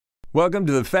Welcome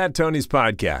to the Fat Tony's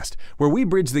Podcast, where we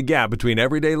bridge the gap between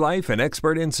everyday life and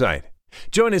expert insight.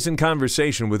 Join us in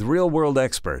conversation with real-world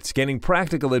experts, gaining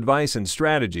practical advice and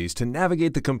strategies to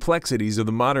navigate the complexities of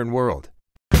the modern world.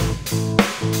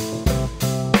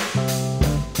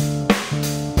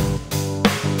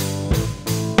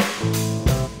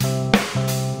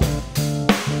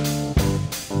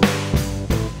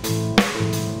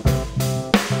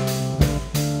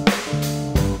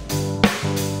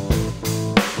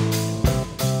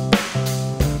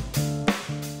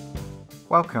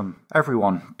 Welcome,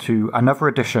 everyone, to another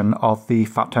edition of the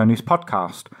Fat Tony's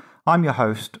Podcast. I'm your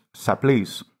host, Seb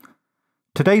Lees.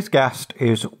 Today's guest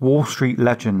is Wall Street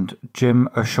legend Jim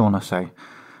O'Shaughnessy.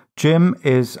 Jim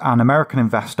is an American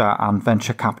investor and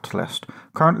venture capitalist,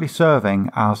 currently serving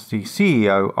as the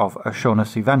CEO of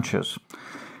O'Shaughnessy Ventures.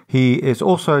 He is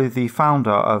also the founder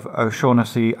of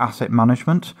O'Shaughnessy Asset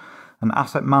Management, an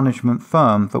asset management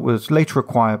firm that was later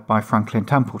acquired by Franklin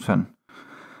Templeton.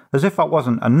 As if that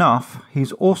wasn't enough,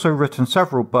 he's also written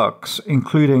several books,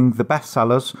 including the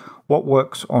bestsellers What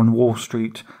Works on Wall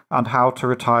Street and How to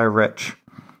Retire Rich.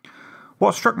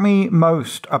 What struck me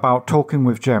most about talking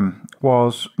with Jim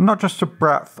was not just the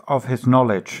breadth of his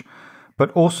knowledge,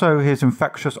 but also his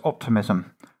infectious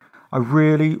optimism. I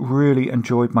really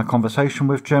enjoyed my conversation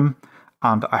with Jim,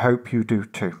 and I hope you do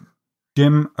too.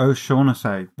 Jim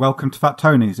O'Shaughnessy, welcome to Fat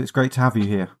Tony's. It's great to have you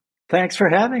here. Thanks for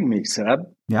having me, Seb.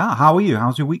 Yeah, how are you?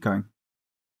 How's your week going?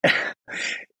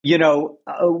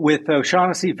 With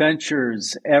O'Shaughnessy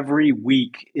Ventures, every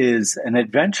week is an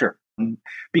adventure.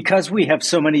 Because we have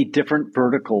so many different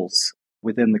verticals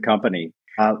within the company,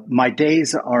 my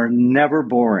days are never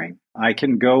boring. I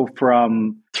can go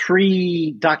from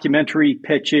 3 documentary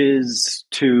pitches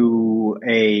to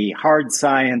a hard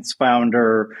science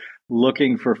founder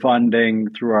looking for funding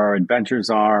through our adventures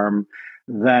arm.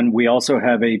 Then we also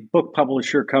have a book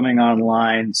publisher coming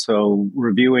online, so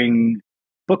reviewing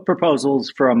book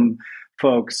proposals from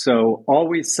folks. So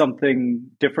always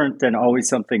something different and always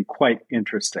something quite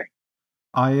interesting.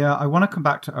 I want to come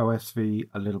back to OSV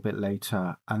a little bit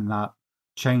later and that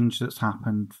change that's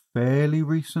happened fairly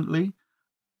recently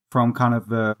from kind of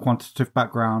the quantitative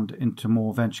background into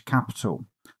more venture capital.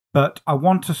 But I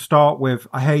want to start with,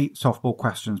 I hate softball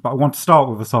questions, but I want to start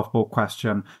with a softball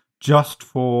question. Just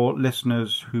for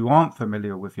listeners who aren't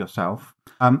familiar with yourself,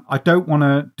 I don't want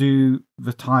to do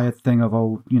the tired thing of,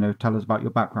 tell us about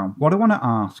your background. What I want to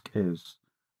ask is,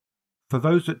 for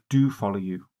those that do follow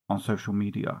you on social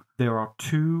media, there are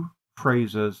 2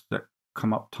 phrases that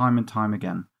come up time and time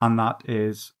again, and that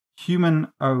is human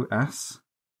OS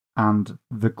and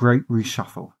the Great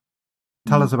Reshuffle.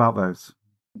 Tell us about those.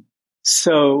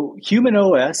 So human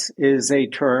OS is a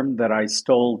term that I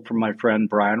stole from my friend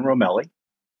Brian Romelli.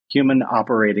 Human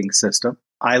operating system.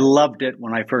 I loved it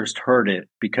when I first heard it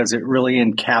because it really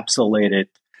encapsulated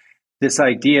this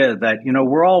idea that,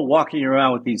 we're all walking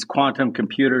around with these quantum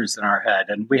computers in our head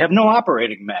and we have no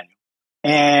operating manual.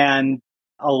 And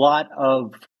a lot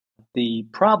of the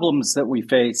problems that we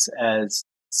face as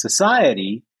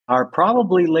society are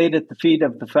probably laid at the feet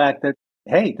of the fact that,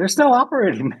 hey, there's no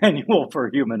operating manual for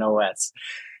human OS.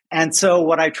 And so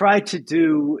what I try to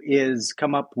do is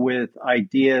come up with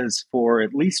ideas for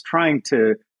at least trying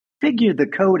to figure the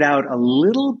code out a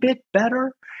little bit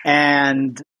better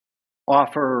and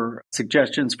offer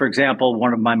suggestions. For example,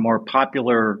 one of my more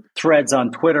popular threads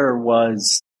on Twitter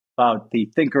was about the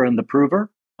thinker and the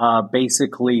prover,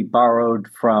 basically borrowed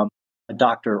from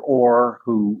Dr. Orr,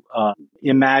 who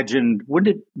imagined,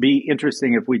 wouldn't it be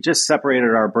interesting if we just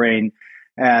separated our brain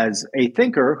as a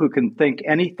thinker who can think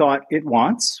any thought it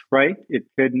wants, right? It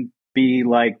can be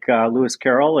like Lewis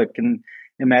Carroll. It can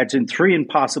imagine 3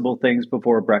 impossible things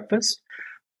before breakfast.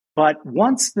 But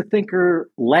once the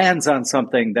thinker lands on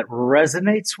something that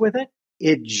resonates with it,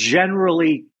 it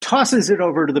generally tosses it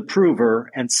over to the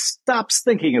prover and stops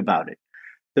thinking about it.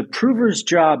 The prover's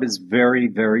job is very,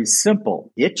 very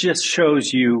simple. It just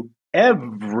shows you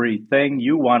everything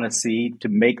you want to see to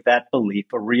make that belief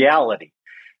a reality.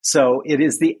 So it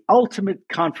is the ultimate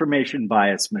confirmation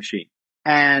bias machine.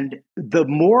 And the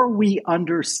more we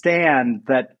understand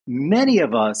that many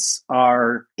of us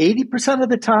are 80% of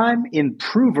the time in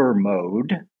prover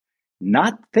mode,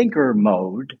 not thinker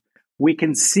mode, we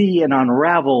can see and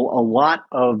unravel a lot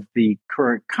of the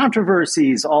current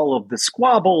controversies, all of the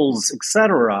squabbles,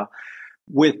 etc.,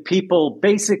 with people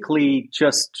basically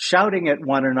just shouting at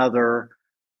one another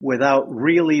without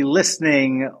really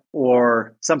listening,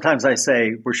 or sometimes I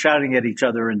say we're shouting at each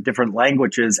other in different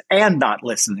languages and not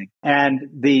listening. And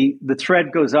the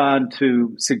thread goes on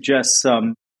to suggest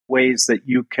some ways that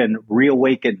you can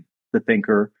reawaken the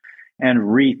thinker and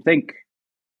rethink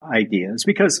ideas.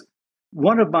 Because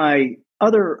One of my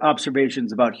other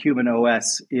observations about human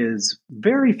OS is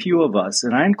very few of us,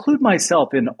 and I include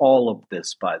myself in all of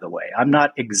this, by the way. I'm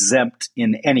not exempt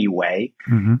in any way.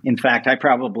 Mm-hmm. In fact, I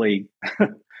probably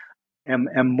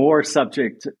am more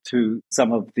subject to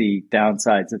some of the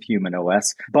downsides of human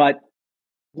OS. But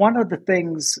one of the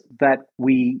things that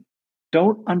we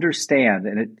don't understand,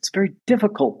 and it's very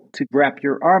difficult to wrap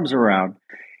your arms around,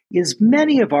 is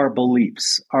many of our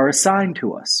beliefs are assigned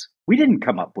to us. We didn't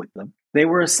come up with them. They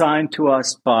were assigned to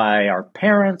us by our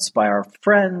parents, by our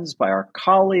friends, by our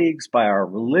colleagues, by our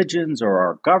religions or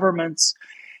our governments.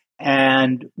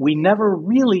 And we never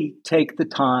really take the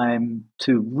time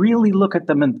to really look at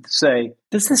them and say,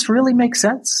 does this really make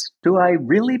sense? Do I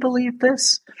really believe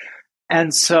this?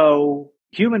 And so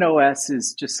human OS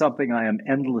is just something I am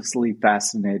endlessly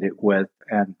fascinated with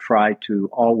and try to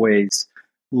always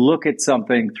look at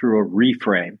something through a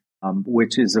reframe,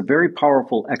 which is a very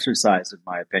powerful exercise, in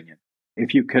my opinion.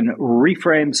 If you can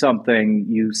reframe something,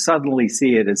 you suddenly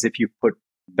see it as if you put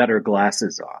better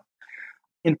glasses on.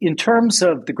 In terms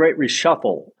of the Great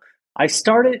Reshuffle, I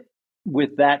started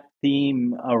with that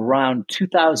theme around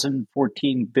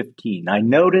 2014-15. I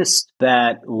noticed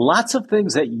that lots of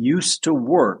things that used to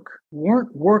work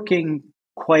weren't working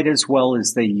quite as well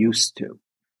as they used to.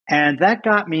 And that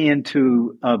got me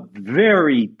into a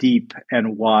very deep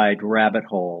and wide rabbit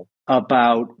hole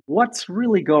about what's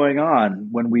really going on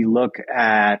when we look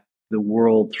at the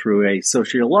world through a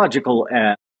sociological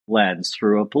lens,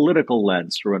 through a political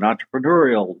lens, through an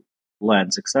entrepreneurial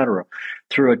lens, et cetera,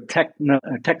 through a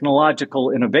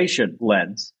technological innovation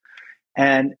lens.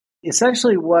 And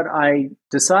essentially what I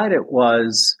decided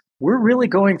was we're really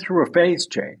going through a phase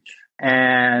change.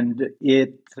 And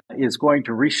it is going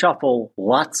to reshuffle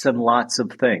lots and lots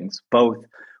of things, both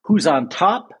who's on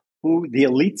top, who the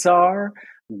elites are,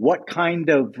 what kind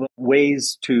of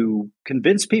ways to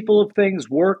convince people of things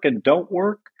work and don't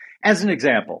work. As an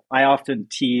example, I often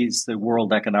tease the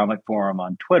World Economic Forum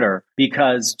on Twitter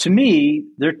because to me,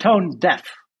 they're tone deaf.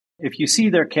 If you see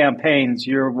their campaigns,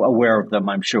 you're aware of them,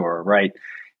 I'm sure, right?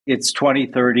 It's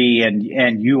 2030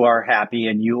 and you are happy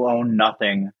and you own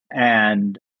nothing.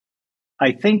 And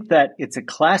I think that it's a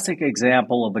classic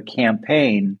example of a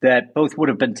campaign that both would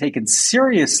have been taken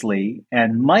seriously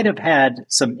and might have had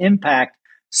some impact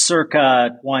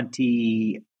circa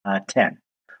 2010.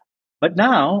 But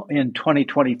now in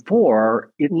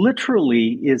 2024, it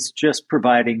literally is just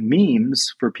providing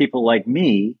memes for people like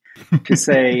me to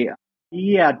say,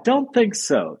 yeah, don't think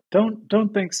so.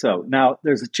 Don't think so. Now,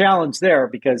 there's a challenge there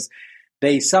because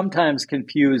they sometimes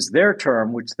confuse their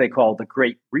term, which they call the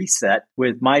Great Reset,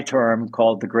 with my term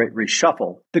called the Great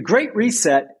Reshuffle. The Great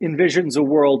Reset envisions a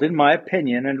world, in my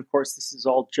opinion, and of course, this is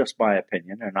all just my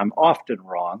opinion, and I'm often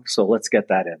wrong, so let's get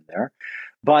that in there.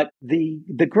 But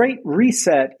the Great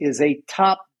Reset is a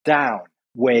top-down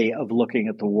way of looking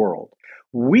at the world.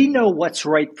 We know what's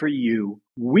right for you.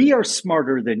 We are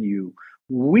smarter than you.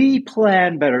 We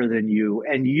plan better than you.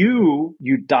 And you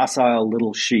docile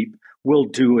little sheep, will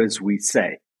do as we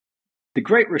say. The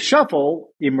Great Reshuffle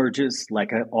emerges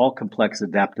like all complex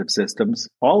adaptive systems.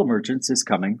 All emergence is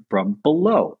coming from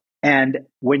below. And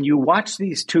when you watch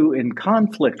these two in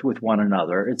conflict with one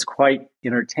another, it's quite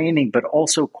entertaining, but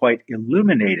also quite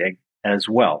illuminating as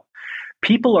well.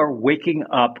 People are waking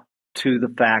up to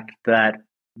the fact that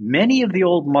many of the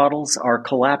old models are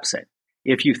collapsing.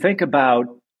 If you think about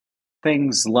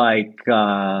things like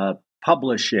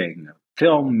publishing,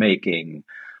 filmmaking,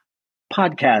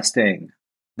 podcasting,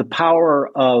 the power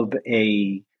of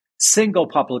a single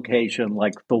publication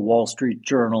like the Wall Street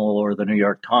Journal or the New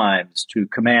York Times to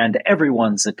command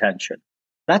everyone's attention.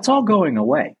 That's all going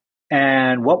away.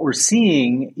 And what we're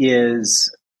seeing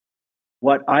is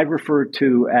what I refer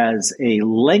to as a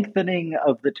lengthening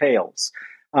of the tails.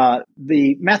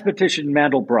 The mathematician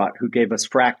Mandelbrot, who gave us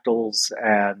fractals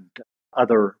and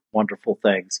other wonderful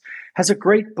things, has a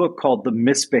great book called The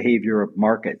Misbehavior of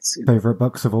Markets. Favorite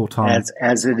books of all time.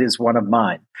 As it is one of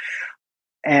mine.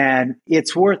 And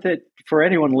it's worth it for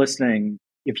anyone listening.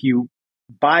 If you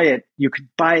buy it, you could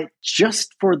buy it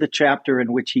just for the chapter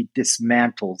in which he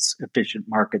dismantles efficient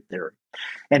market theory.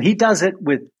 And he does it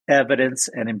with evidence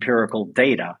and empirical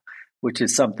data, which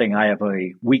is something I have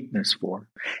a weakness for.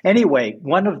 Anyway,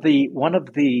 one of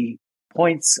the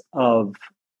points of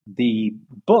the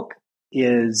book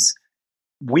is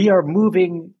we are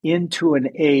moving into an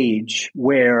age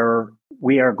where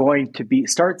we are going to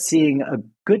start seeing a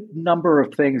good number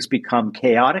of things become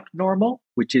chaotic normal,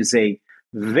 which is a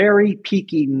very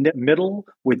peaky middle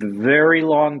with very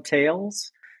long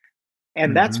tails.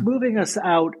 And that's moving us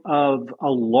out of a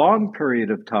long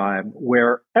period of time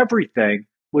where everything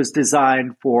was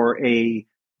designed for a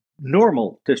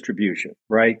normal distribution,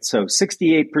 right? So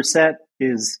 68%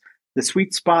 is the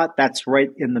sweet spot. That's right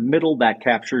in the middle. That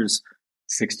captures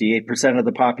 68% of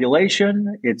the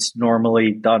population. It's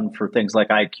normally done for things like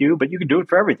IQ, but you can do it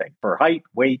for everything, for height,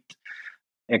 weight,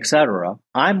 etc.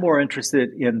 I'm more interested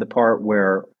in the part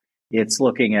where it's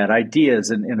looking at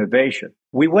ideas and innovation.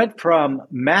 We went from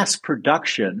mass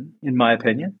production, in my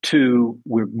opinion, to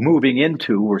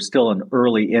we're still in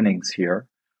early innings here.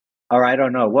 Or I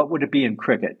don't know, what would it be in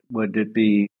cricket? Would it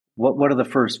be, what are the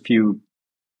first few,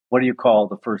 what do you call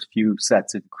the first few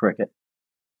sets in cricket?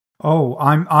 Oh,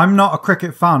 I'm not a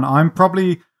cricket fan. I'm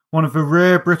probably one of the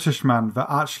rare British men that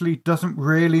actually doesn't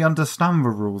really understand the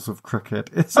rules of cricket.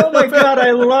 Oh my God,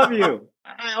 I love you.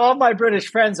 All my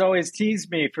British friends always tease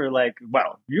me for like,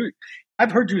 well,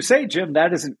 I've heard you say, Jim,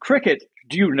 that isn't cricket.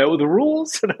 Do you know the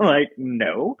rules? And I'm like,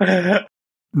 no.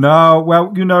 No,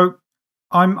 well,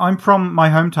 I'm from, my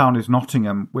hometown is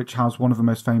Nottingham, which has one of the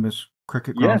most famous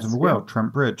cricket grounds in the world,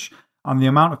 Trent Bridge. And the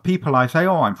amount of people I say,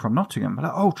 oh, I'm from Nottingham, they're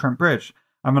like, oh, Trent Bridge.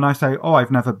 And when I say, oh,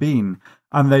 I've never been,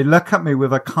 and they look at me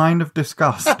with a kind of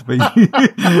disgust that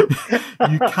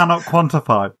you cannot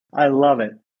quantify. I love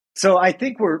it. So I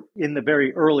think we're in the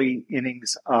very early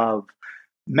innings of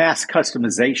mass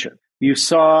customization. You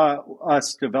saw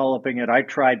us developing it. I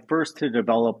tried first to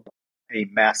develop a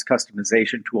mass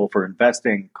customization tool for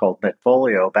investing called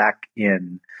Netfolio back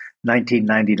in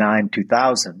 1999,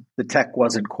 2000. The tech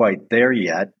wasn't quite there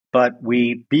yet, but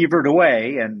we beavered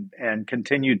away and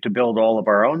continued to build all of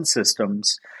our own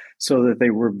systems so that they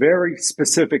were very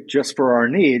specific just for our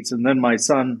needs. And then my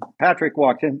son, Patrick,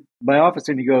 walked in my office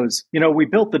and he goes, we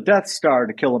built the Death Star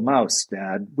to kill a mouse,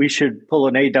 Dad. We should pull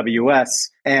an AWS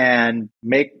and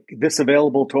make this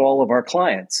available to all of our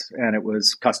clients. And it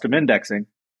was custom indexing.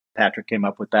 Patrick came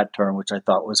up with that term, which I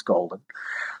thought was golden.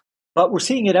 But we're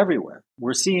seeing it everywhere.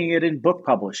 We're seeing it in book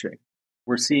publishing.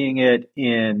 We're seeing it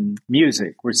in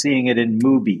music. We're seeing it in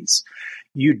movies.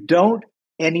 You don't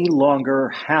any longer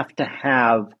have to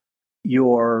have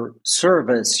your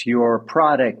service, your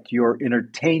product, your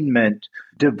entertainment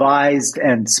devised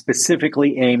and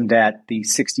specifically aimed at the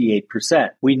 68%.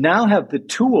 We now have the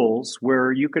tools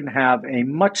where you can have a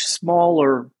much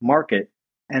smaller market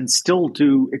and still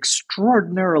do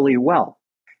extraordinarily well.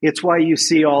 It's why you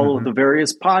see all of the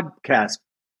various podcasts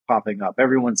popping up.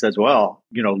 Everyone says, well,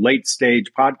 late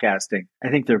stage podcasting. I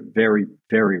think they're very,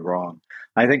 very wrong.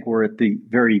 I think we're at the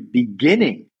very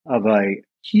beginning of a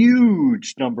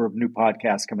huge number of new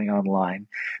podcasts coming online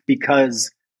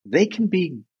because they can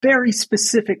be very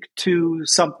specific to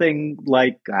something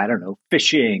like, I don't know,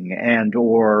 fishing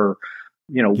or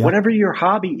whatever your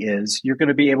hobby is, you're going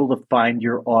to be able to find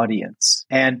your audience.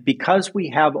 And because we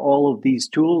have all of these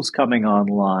tools coming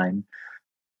online,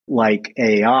 like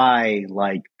AI,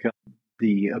 like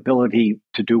the ability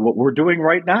to do what we're doing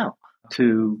right now,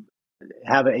 to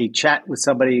have a chat with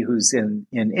somebody who's in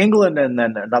England and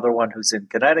then another one who's in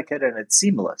Connecticut, and it's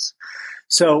seamless.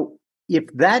 So if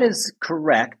that is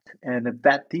correct, and if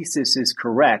that thesis is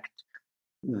correct,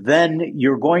 then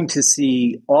you're going to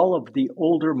see all of the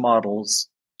older models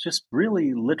just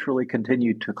really literally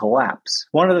continue to collapse.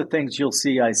 One of the things you'll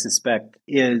see, I suspect,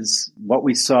 is what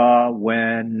we saw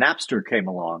when Napster came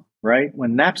along, right?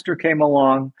 When Napster came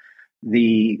along,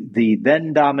 the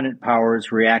then dominant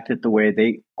powers reacted the way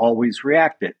they always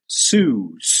reacted.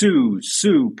 Sue, sue,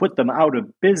 sue, put them out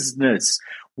of business.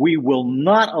 We will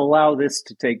not allow this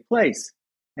to take place.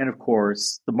 And of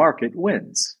course, the market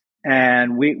wins.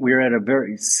 And we're at a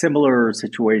very similar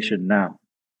situation now.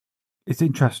 It's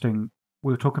interesting.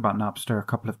 We were talking about Napster a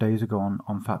couple of days ago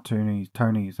on Fat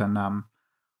Tony's, and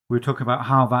we were talking about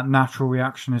how that natural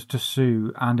reaction is to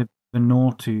sue. And the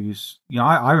noughties,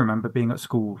 I remember being at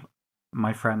school,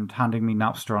 my friend handing me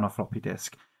Napster on a floppy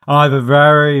disk. I have a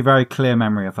very, very clear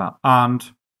memory of that. And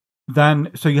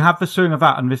then, so you have the suing of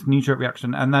that and this knee-jerk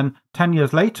reaction. And then 10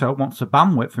 years later, once the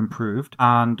bandwidth improved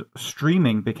and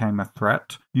streaming became a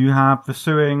threat, you have the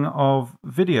suing of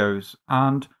videos.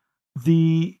 And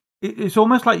it's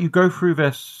almost like you go through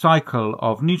this cycle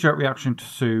of knee-jerk reaction to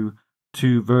sue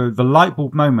to the light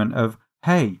bulb moment of,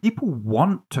 hey, people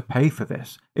want to pay for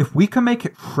this. If we can make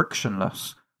it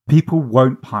frictionless, people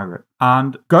won't pirate.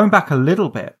 And going back a little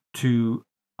bit to,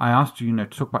 I asked you, to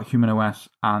talk about Human OS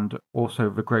and also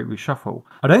the Great Reshuffle.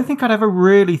 I don't think I'd ever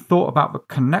really thought about the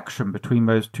connection between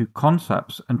those two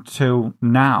concepts until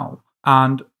now.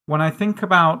 And when I think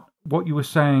about what you were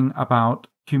saying about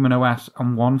Human OS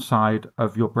on one side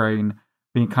of your brain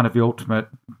being kind of the ultimate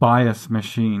bias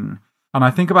machine, and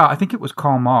I think it was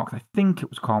Karl Marx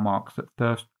that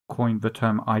first coined the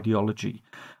term ideology,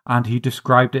 and he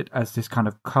described it as this kind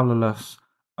of colorless,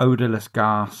 odorless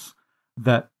gas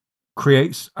that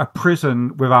creates a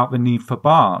prison without the need for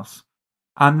bars.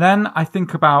 And then I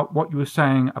think about what you were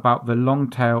saying about the long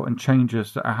tail and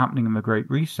changes that are happening in the Great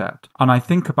Reset. And I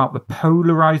think about the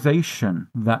polarization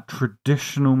that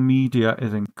traditional media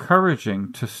is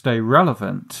encouraging to stay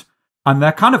relevant. And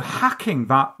they're kind of hacking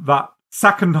that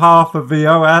second half of the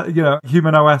OS,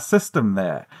 human OS system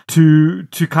there to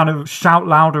kind of shout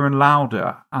louder and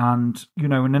louder. And,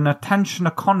 in an attention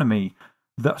economy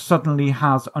that suddenly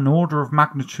has an order of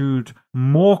magnitude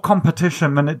more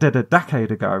competition than it did a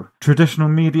decade ago, traditional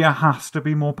media has to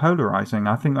be more polarizing.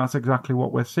 I think that's exactly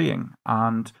what we're seeing.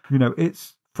 And,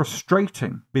 it's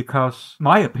frustrating because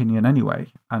my opinion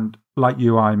anyway, and like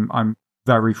you, I'm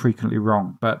very frequently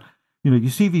wrong, but, you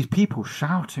see these people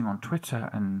shouting on Twitter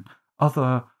and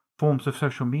other forms of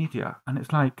social media, and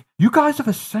it's like, you guys are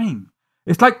the same.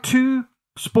 It's like two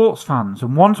sports fans,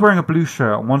 and one's wearing a blue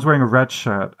shirt and one's wearing a red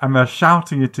shirt, and they're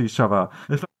shouting at each other.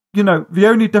 It's like, the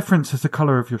only difference is the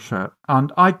color of your shirt.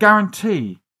 And I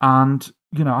guarantee, I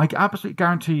absolutely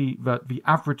guarantee that the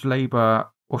average Labour,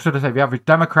 or should I say the average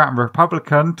Democrat and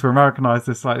Republican, to Americanize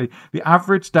this slightly, the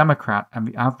average Democrat and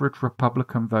the average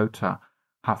Republican voter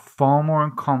have far more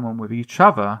in common with each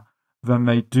other than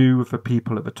they do with the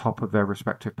people at the top of their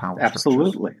respective power structures.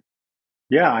 Absolutely.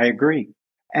 Yeah, I agree.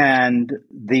 And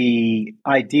the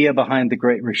idea behind the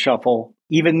Great Reshuffle,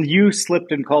 even you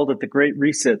slipped and called it the Great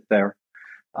Reset there.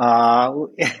 Oh,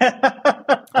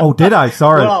 did I?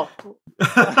 Sorry. Well,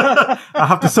 I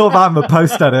have to sort that in the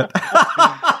post edit.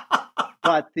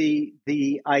 But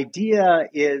the idea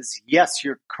is, yes,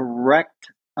 you're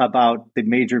correct about the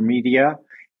major media.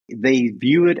 They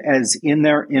view it as in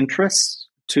their interests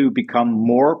to become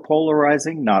more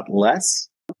polarizing, not less.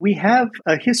 We have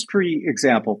a history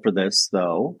example for this,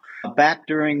 though. Back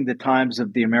during the times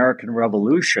of the American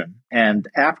Revolution and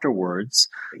afterwards,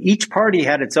 each party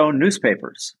had its own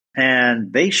newspapers,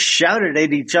 and they shouted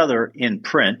at each other in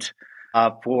print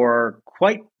for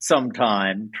quite some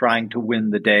time, trying to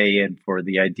win the day and for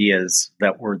the ideas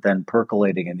that were then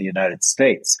percolating in the United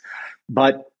States.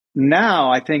 But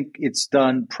now I think it's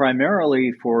done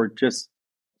primarily for just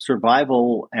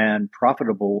survival and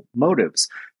profitable motives.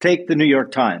 Take the New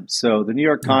York Times. So the New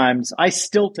York Times, I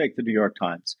still take the New York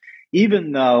Times,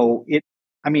 even though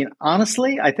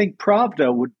honestly, I think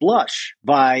Pravda would blush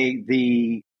by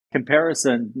the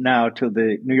comparison now to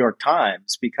the New York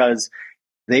Times, because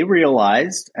they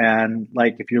realized, and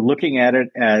if you're looking at it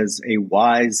as a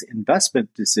wise investment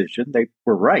decision, they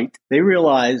were right. They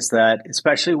realized that,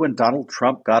 especially when Donald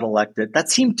Trump got elected,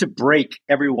 that seemed to break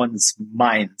everyone's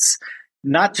minds,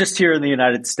 not just here in the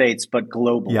United States, but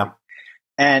globally. Yeah.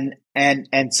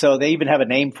 And so they even have a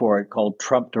name for it called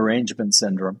Trump derangement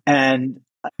syndrome. And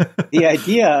the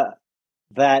idea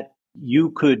that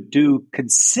you could do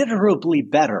considerably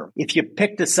better if you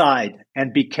picked a side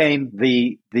and became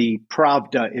the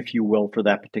Pravda, if you will, for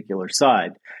that particular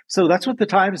side. So that's what the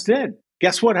Times did.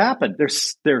 Guess what happened?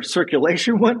 Their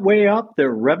circulation went way up.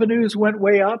 Their revenues went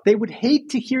way up. They would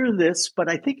hate to hear this, but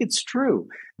I think it's true.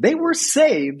 They were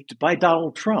saved by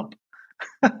Donald Trump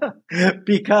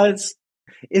because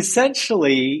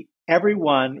essentially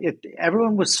everyone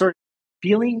was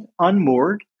feeling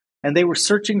unmoored, and they were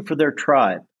searching for their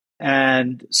tribe.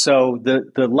 And so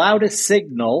the loudest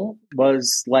signal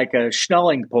was like a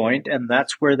Schnelling point, and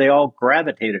that's where they all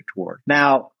gravitated toward.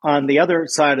 Now, on the other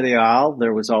side of the aisle,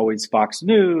 there was always Fox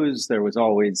News. There was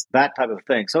always that type of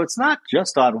thing. So it's not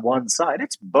just on one side.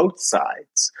 It's both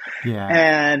sides. Yeah.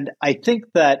 And I think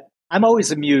that I'm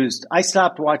always amused. I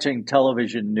stopped watching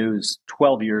television news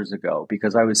 12 years ago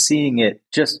because I was seeing it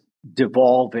just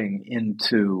devolving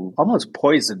into almost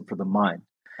poison for the mind.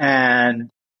 And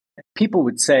people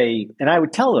would say, and I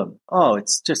would tell them, oh,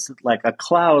 it's just like a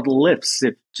cloud lifts.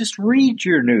 Just read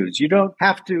your news. You don't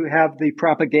have to have the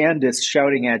propagandists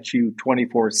shouting at you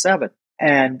 24/7.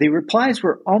 And the replies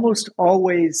were almost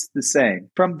always the same,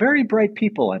 from very bright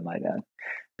people, I might add.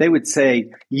 They would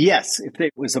say, yes, if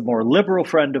it was a more liberal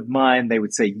friend of mine, they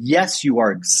would say, yes, you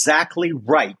are exactly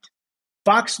right.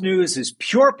 Fox News is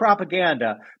pure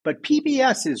propaganda, but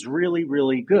PBS is really,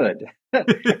 really good.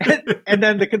 And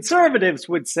then the conservatives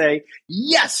would say,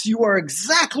 yes, you are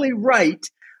exactly right,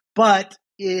 but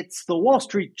it's the Wall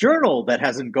Street Journal that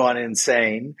hasn't gone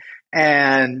insane.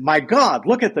 And my God,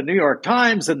 look at the New York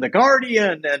Times and the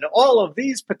Guardian and all of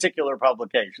these particular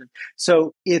publications.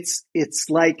 So it's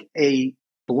like a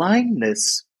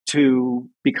blindness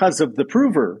because of the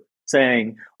prover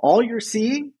saying all you're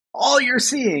seeing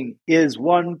is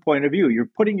one point of view. You're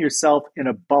putting yourself in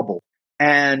a bubble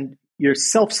and you're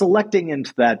self-selecting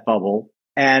into that bubble.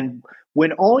 And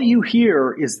when all you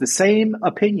hear is the same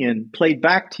opinion played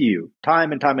back to you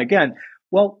time and time again,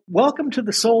 Well, welcome to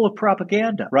the soul of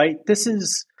propaganda, right? This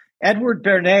is Edward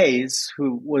Bernays,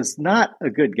 who was not a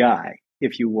good guy,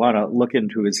 if you want to look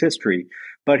into his history,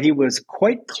 but he was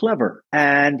quite clever.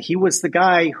 And he was the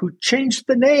guy who changed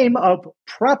the name of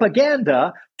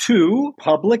propaganda to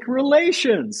public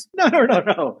relations.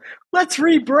 No. Let's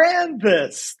rebrand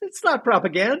this. It's not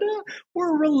propaganda.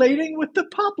 We're relating with the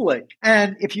public.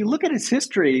 And if you look at his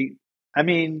history, I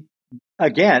mean,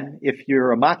 again, if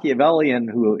you're a Machiavellian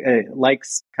who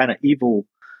likes kind of evil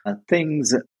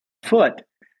things afoot,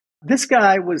 this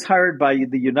guy was hired by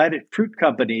the United Fruit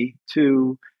Company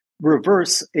to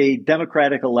reverse a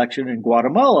democratic election in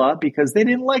Guatemala because they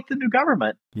didn't like the new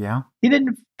government. Yeah. He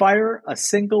didn't fire a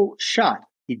single shot.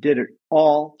 He did it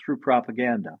all through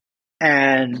propaganda.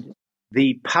 And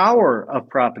the power of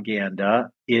propaganda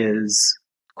is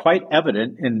quite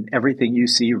evident in everything you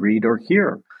see, read, or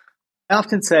hear. I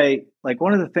often say, like,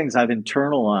 one of the things I've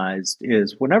internalized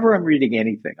is whenever I'm reading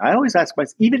anything, I always ask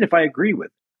myself, even if I agree with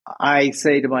it, I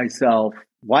say to myself,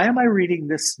 why am I reading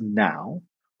this now?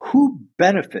 Who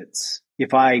benefits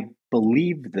if I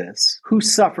believe this? Who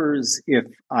suffers if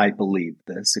I believe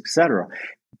this, etc.?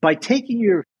 By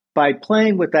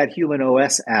playing with that human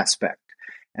OS aspect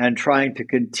and trying to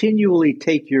continually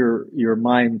take your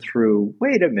mind through,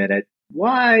 wait a minute,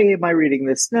 why am I reading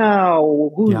this now?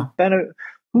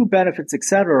 Who benefits,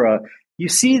 etc.? You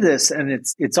see this, and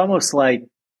it's almost like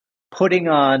putting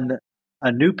on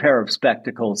a new pair of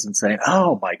spectacles and saying,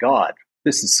 oh my God,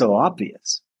 this is so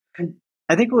obvious. And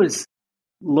I think it was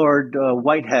Lord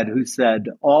Whitehead who said,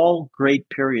 all great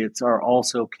periods are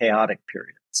also chaotic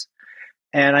periods.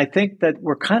 And I think that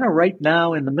we're kind of right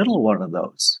now in the middle of one of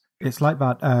those. It's like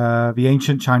that, the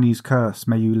ancient Chinese curse,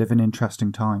 may you live in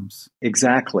interesting times.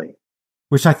 Exactly.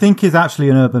 Which I think is actually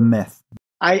an urban myth.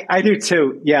 I do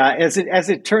too. Yeah. As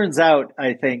it turns out,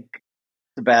 I think,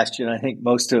 Sebastian, I think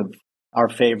most of our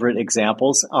favorite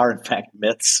examples are in fact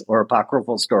myths or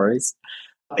apocryphal stories.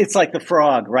 It's like the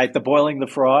frog, right? The boiling the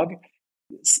frog.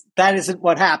 That isn't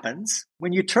what happens.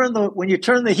 When you turn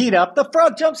the heat up, the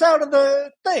frog jumps out of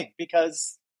the thing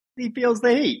because he feels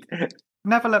the heat.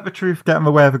 Never let the truth get in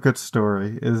the way of a good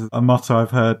story is a motto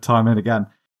I've heard time and again.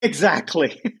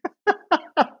 Exactly.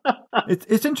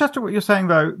 It's interesting what you're saying,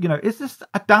 though. Is this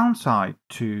a downside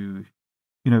to,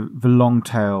 the long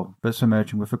tail that's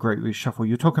emerging with the Great Reshuffle?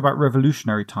 You're talking about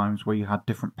revolutionary times where you had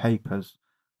different papers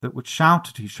that would shout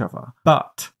at each other.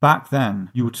 But back then,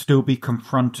 you would still be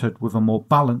confronted with a more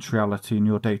balanced reality in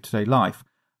your day-to-day life.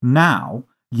 Now,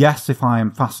 yes, if I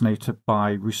am fascinated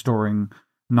by restoring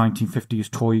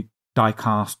 1950s toy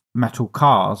die-cast metal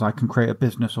cars, I can create a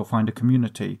business or find a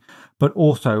community. But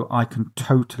also, I can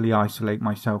totally isolate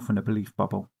myself in a belief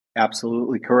bubble.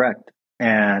 Absolutely correct.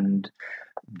 And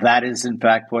that is, in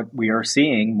fact, what we are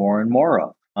seeing more and more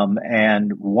of.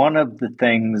 And one of the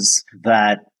things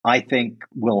that I think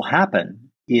will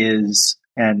happen is,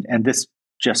 and this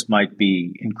just might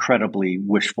be incredibly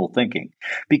wishful thinking,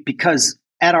 because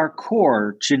at our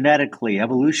core, genetically,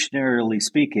 evolutionarily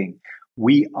speaking,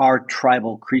 we are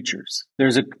tribal creatures.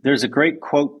 There's a great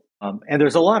quote, and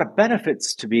there's a lot of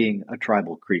benefits to being a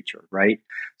tribal creature, right?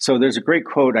 So there's a great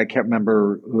quote, I can't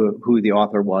remember who the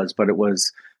author was, but it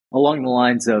was along the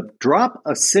lines of, drop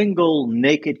a single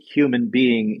naked human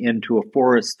being into a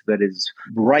forest that is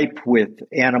ripe with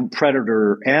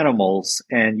predator animals,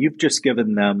 and you've just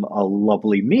given them a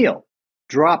lovely meal.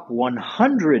 Drop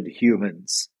 100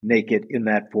 humans naked in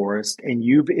that forest, and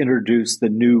you've introduced the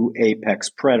new apex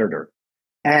predator.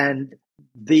 And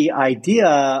the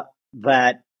idea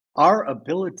that our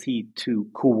ability to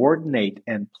coordinate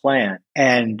and plan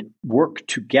and work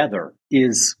together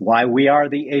is why we are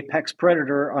the apex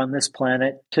predator on this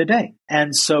planet today.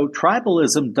 And so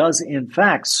tribalism does, in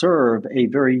fact, serve a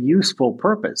very useful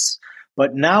purpose.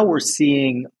 But now we're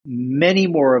seeing many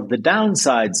more of the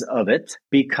downsides of it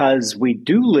because we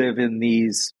do live in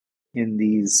these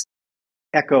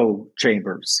echo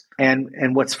chambers.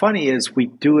 And what's funny is we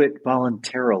do it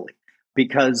voluntarily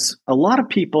because a lot of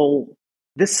people,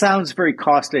 this sounds very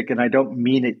caustic and I don't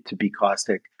mean it to be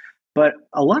caustic, but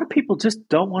a lot of people just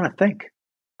don't want to think.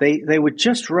 They would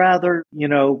just rather,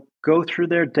 go through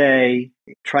their day,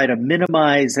 try to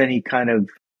minimize any kind of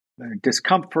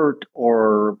discomfort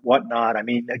or whatnot. I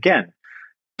mean, again,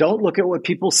 don't look at what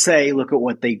people say, look at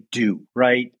what they do,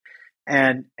 right?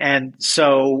 And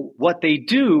so what they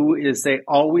do is they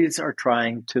always are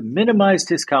trying to minimize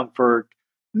discomfort,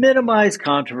 minimize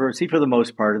controversy for the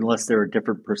most part, unless they're a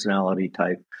different personality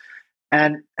type.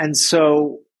 And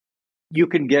so you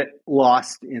can get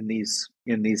lost in these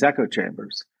echo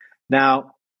chambers.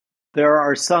 Now, there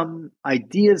are some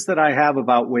ideas that I have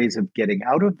about ways of getting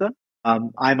out of them.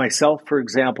 I myself, for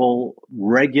example,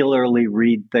 regularly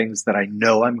read things that I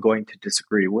know I'm going to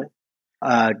disagree with.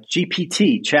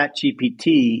 ChatGPT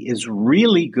is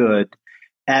really good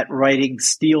at writing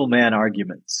steelman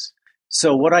arguments.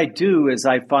 So what I do is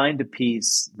I find a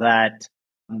piece that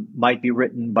might be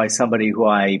written by somebody who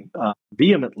I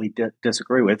vehemently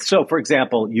disagree with. So, for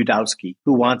example, Udowski,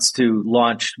 who wants to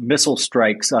launch missile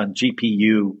strikes on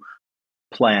GPU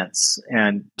plants,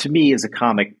 and to me is a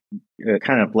comic,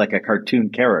 kind of like a cartoon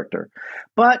character.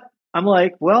 But I'm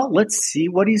like, well, let's see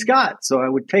what he's got. So I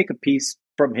would take a piece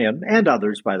from him and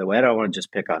others, by the way. I don't want to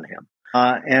just pick on him.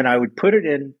 And I would put it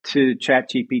into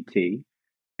ChatGPT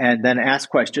and then ask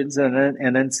questions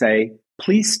and then say,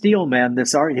 please steelman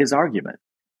his argument.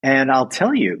 And I'll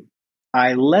tell you,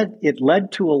 it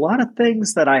led to a lot of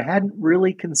things that I hadn't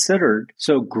really considered.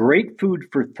 So great food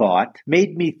for thought,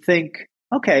 made me think,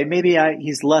 okay, maybe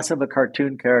he's less of a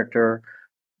cartoon character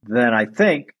than I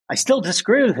think. I still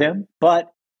disagree with him,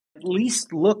 but at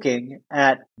least looking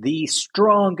at the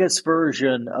strongest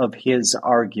version of his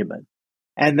argument.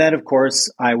 And then, of course,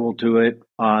 I will do it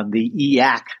on the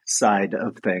EAC side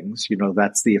of things.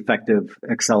 That's the effective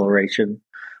acceleration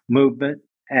movement.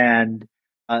 And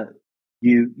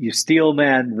you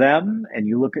steelman them, and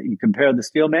you compare the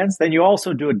steelmans. Then you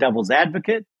also do a devil's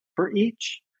advocate for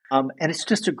each. And it's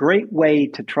just a great way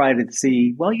to try to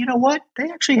see, well, you know what?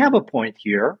 They actually have a point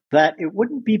here that it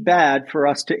wouldn't be bad for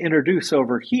us to introduce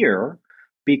over here,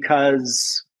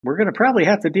 because we're going to probably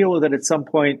have to deal with it at some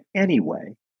point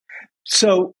anyway.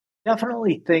 So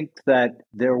definitely think that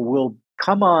there will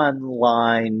come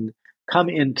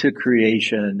into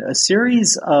creation a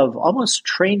series of almost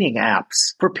training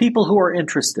apps for people who are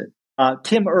interested.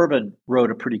 Tim Urban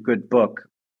wrote a pretty good book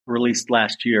released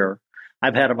last year.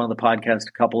 I've had him on the podcast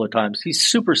a couple of times. He's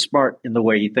super smart in the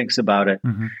way he thinks about it.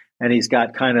 Mm-hmm. And he's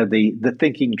got kind of the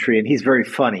thinking tree, and he's very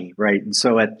funny, right? And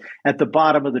so at the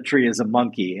bottom of the tree is a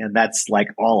monkey, and that's like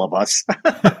all of us.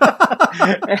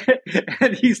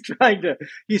 and he's trying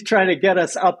to get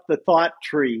us up the thought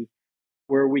tree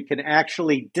where we can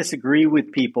actually disagree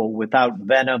with people without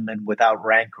venom and without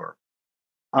rancor.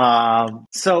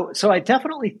 So I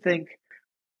definitely think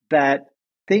that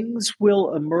things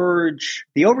will emerge.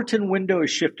 The Overton window is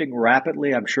shifting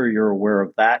rapidly. I'm sure you're aware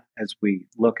of that as we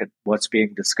look at what's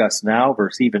being discussed now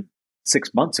versus even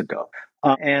 6 months ago.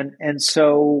 And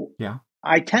so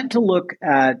I tend to look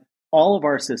at all of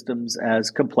our systems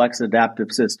as complex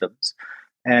adaptive systems.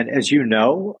 And as you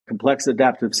know, complex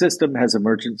adaptive system has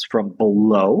emergence from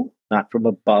below, not from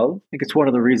above. I think it's one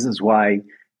of the reasons why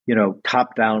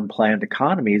top-down planned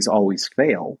economies always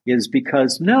fail, is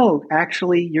because, no,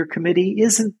 actually, your committee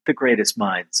isn't the greatest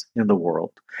minds in the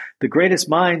world. The greatest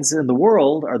minds in the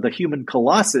world are the human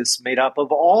colossus made up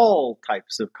of all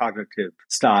types of cognitive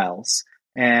styles.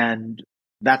 And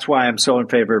that's why I'm so in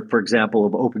favor, for example,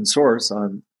 of open source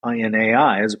in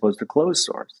AI as opposed to closed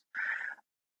source.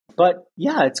 But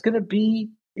yeah, it's going to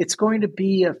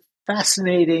be a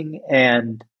fascinating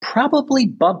and probably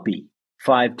bumpy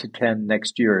 5 to 10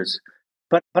 next years.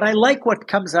 But I like what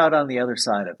comes out on the other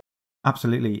side of it.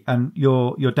 Absolutely. And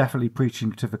you're definitely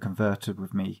preaching to the converted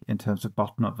with me in terms of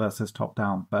bottom up versus top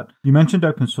down. But you mentioned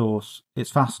open source. It's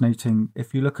fascinating.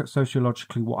 If you look at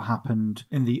sociologically what happened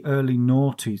in the early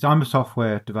noughties, I'm a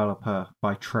software developer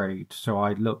by trade, so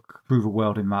I look through the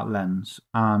world in that lens.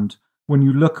 And when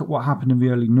you look at what happened in the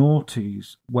early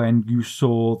noughties, when you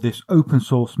saw this open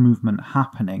source movement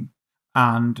happening,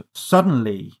 and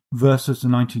suddenly, versus the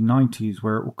 1990s,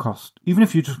 where it will cost, even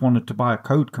if you just wanted to buy a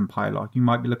code compiler, you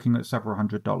might be looking at several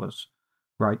 $100s,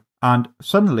 right? And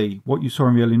suddenly, what you saw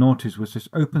in the early noughties was this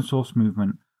open source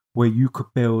movement where you could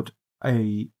build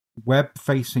a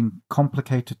web-facing,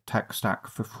 complicated tech stack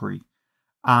for free.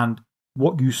 And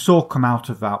what you saw come out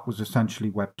of that was essentially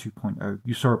Web 2.0.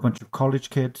 You saw a bunch of college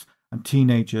kids and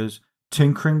teenagers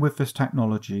tinkering with this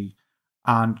technology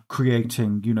and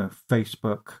creating,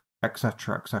 Facebook,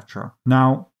 etc., etc.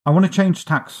 Now, I want to change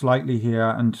tack slightly here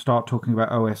and start talking about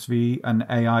OSV and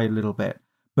AI a little bit.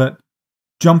 But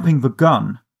jumping the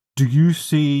gun, do you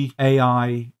see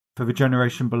AI for the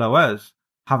generation below us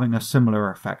having a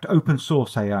similar effect? Open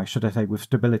source AI, should I say, with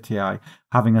Stability AI,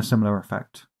 having a similar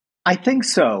effect? I think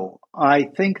so. I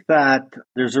think that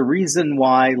there's a reason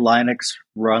why Linux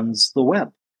runs the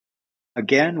web.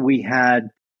 Again, we had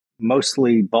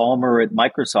mostly Ballmer at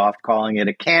Microsoft calling it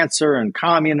a cancer and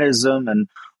communism and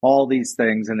all these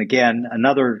things. And again,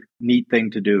 another neat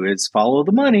thing to do is follow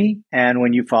the money. And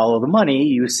when you follow the money,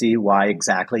 you see why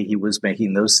exactly he was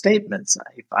making those statements.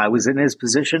 If I was in his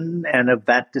position and of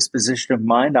that disposition of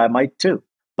mind, I might too.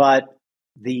 But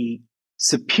the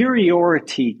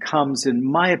superiority comes, in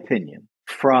my opinion,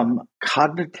 from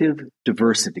cognitive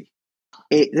diversity.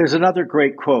 There's another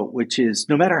great quote, which is,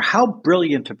 no matter how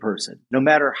brilliant a person, no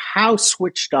matter how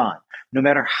switched on, no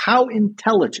matter how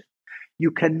intelligent,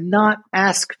 you cannot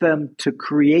ask them to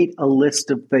create a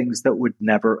list of things that would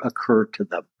never occur to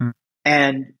them.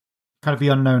 And kind of the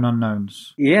unknown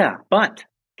unknowns. Yeah, but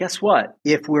guess what?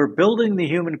 If we're building the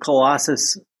human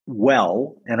colossus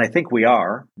well, and I think we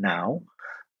are now,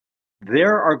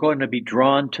 there are going to be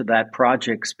drawn to that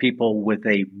projects people with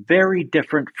a very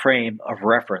different frame of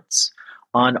reference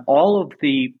on all of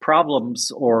the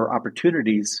problems or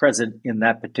opportunities present in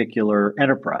that particular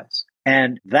enterprise.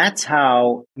 And that's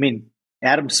how,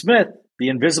 Adam Smith, the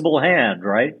invisible hand,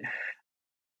 right?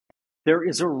 There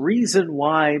is a reason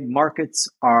why markets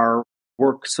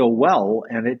work so well,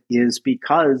 and it is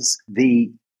because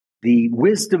the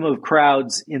wisdom of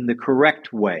crowds in the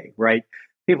correct way, right?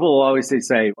 People will always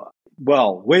say,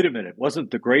 well, wait a minute, wasn't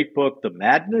the great book The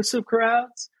Madness of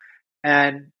Crowds?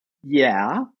 And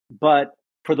yeah, but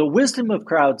for the wisdom of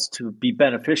crowds to be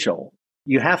beneficial,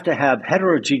 you have to have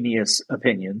heterogeneous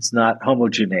opinions, not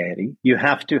homogeneity. You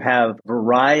have to have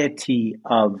variety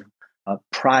of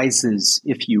prizes,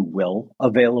 if you will,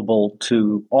 available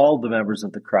to all the members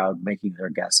of the crowd making their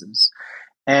guesses.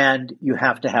 And you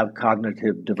have to have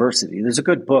cognitive diversity. There's a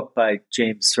good book by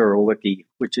James Surowiecki,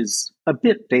 which is a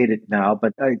bit dated now,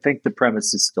 but I think the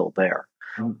premise is still there.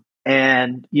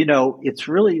 And, it's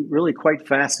really, really quite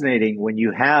fascinating when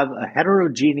you have a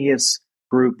heterogeneous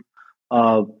group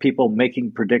of people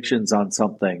making predictions on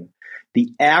something. The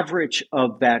average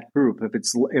of that group,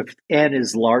 if N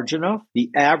is large enough, the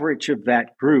average of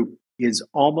that group is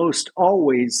almost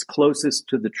always closest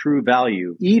to the true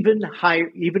value, even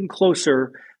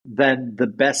closer than the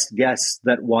best guess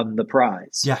that won the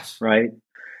prize. Yes. Right?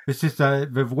 This is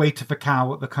the weight of the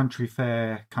cow at the country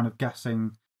fair kind of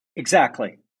guessing.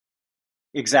 Exactly.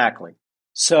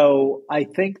 So I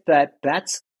think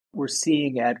that's we're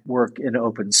seeing at work in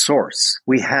open source.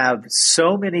 We have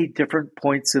so many different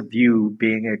points of view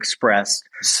being expressed,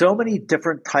 so many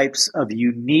different types of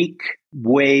unique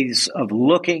ways of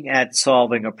looking at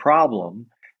solving a problem.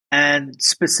 And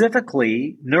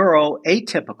specifically,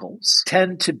 neuroatypicals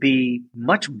tend to be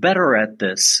much better at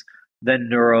this than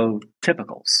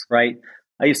neurotypicals, right?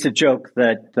 I used to joke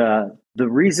that the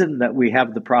reason that we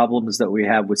have the problems that we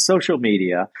have with social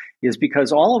media is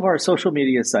because all of our social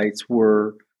media sites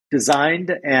were designed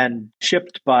and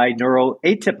shipped by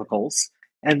neuroatypicals,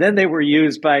 and then they were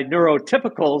used by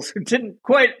neurotypicals who didn't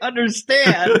quite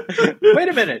understand. Wait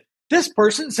a minute, this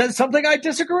person said something I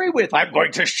disagree with. I'm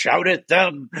going to shout at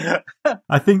them.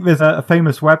 I think there's a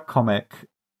famous webcomic,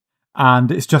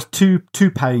 and it's just two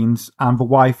panes, and the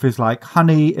wife is like,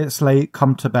 honey, it's late,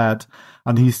 come to bed.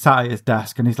 And he's sat at his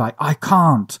desk, and he's like, I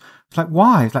can't. It's like,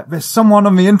 why? It's like, there's someone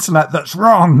on the internet that's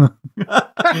wrong.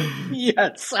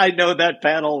 Yes, I know that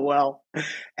panel well.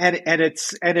 And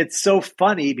it's so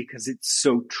funny because it's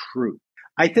so true.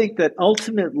 I think that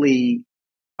ultimately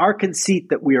our conceit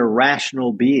that we are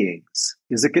rational beings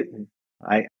is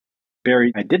I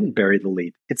didn't bury the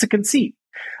lead. It's a conceit.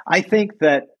 I think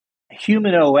that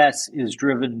human OS is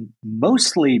driven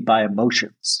mostly by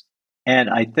emotions.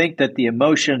 And I think that the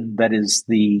emotion that is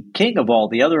the king of all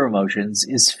the other emotions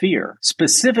is fear,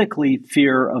 specifically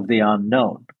fear of the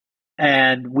unknown.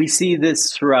 And we see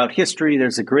this throughout history.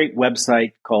 There's a great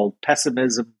website called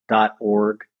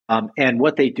pessimism.org. And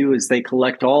what they do is they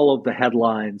collect all of the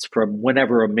headlines from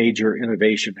whenever a major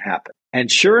innovation happened. And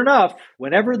sure enough,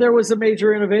 whenever there was a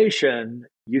major innovation,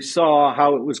 you saw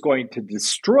how it was going to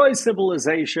destroy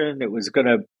civilization. It was going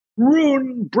to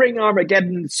bring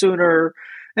Armageddon sooner.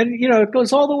 And, it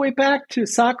goes all the way back to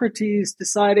Socrates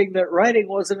deciding that writing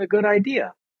wasn't a good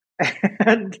idea.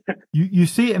 And you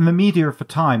see it in the media of the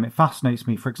time. It fascinates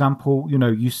me. For example,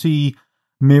 you see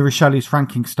Mary Shelley's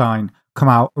Frankenstein come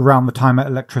out around the time that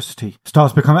electricity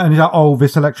starts becoming, and he's like, oh,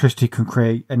 this electricity can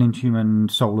create an inhuman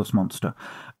soulless monster.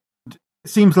 It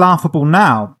seems laughable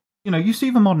now. You see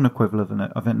the modern equivalent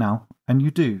of it now, and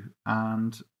you do.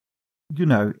 And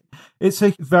it's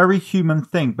a very human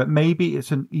thing, but maybe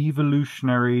it's an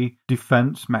evolutionary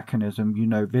defense mechanism.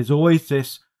 There's always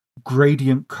this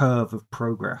gradient curve of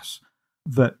progress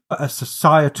that at a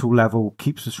societal level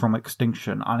keeps us from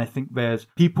extinction. And I think there's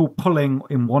people pulling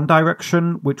in one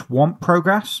direction which want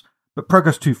progress, but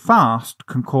progress too fast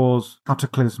can cause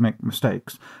cataclysmic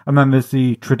mistakes. And then there's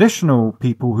the traditional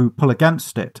people who pull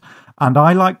against it. And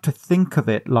I like to think of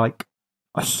it like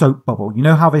a soap bubble. You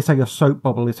know how they say a soap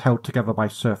bubble is held together by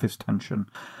surface tension?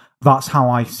 That's how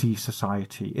I see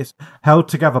society. It's held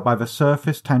together by the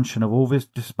surface tension of all these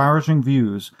disparaging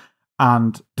views.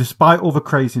 And despite all the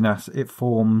craziness, it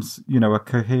forms, a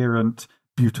coherent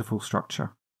beautiful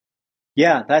structure.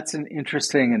 Yeah, that's an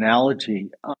interesting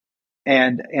analogy.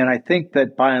 And I think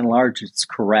that by and large, it's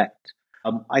correct.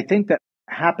 I think that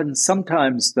happens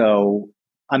sometimes, though.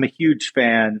 I'm a huge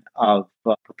fan of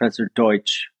Professor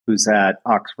Deutsch, who's at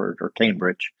Oxford or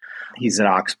Cambridge. He's at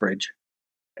Oxbridge.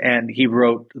 And he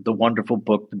wrote the wonderful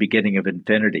book, The Beginning of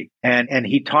Infinity. And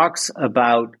he talks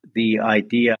about the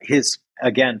idea,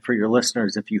 again, for your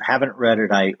listeners, if you haven't read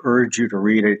it, I urge you to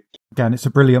read it. Again, it's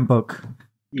a brilliant book.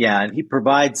 Yeah, and he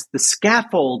provides the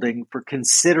scaffolding for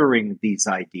considering these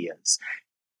ideas.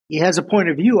 He has a point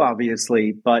of view,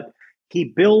 obviously, but he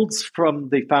builds from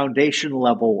the foundation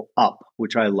level up,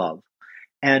 which I love.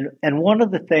 And one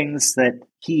of the things that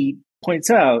he points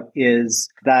out is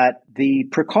that the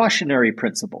precautionary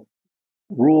principle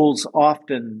rules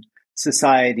often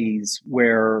societies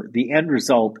where the end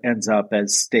result ends up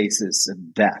as stasis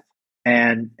and death.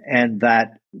 And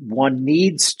that one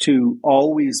needs to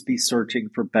always be searching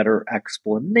for better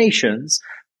explanations,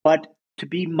 but to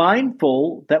be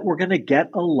mindful that we're going to get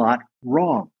a lot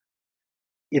wrong.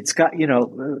 It's got,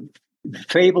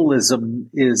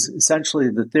 fatalism is essentially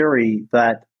the theory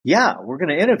that, yeah, we're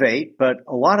going to innovate, but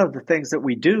a lot of the things that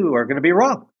we do are going to be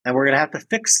wrong and we're going to have to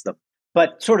fix them.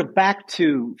 But sort of back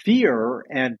to fear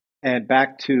and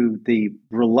back to the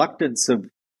reluctance of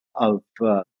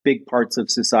big parts of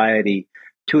society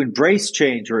to embrace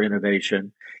change or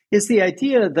innovation is the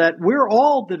idea that we're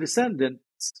all the descendants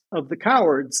of the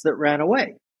cowards that ran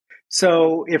away.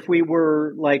 So if we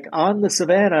were like on the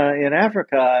savannah in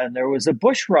Africa and there was a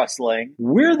bush rustling,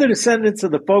 we're the descendants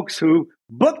of the folks who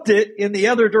booked it in the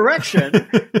other direction,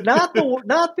 not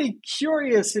the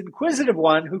curious, inquisitive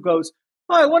one who goes,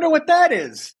 "Oh, I wonder what that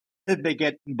is." Then they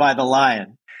get eaten by the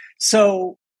lion.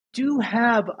 So do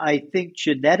have, I think,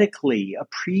 genetically a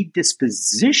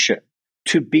predisposition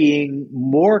to being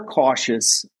more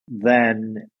cautious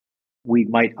than we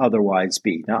might otherwise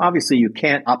be. Now, obviously, you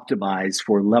can't optimize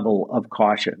for level of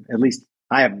caution. At least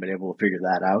I haven't been able to figure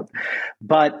that out.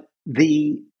 But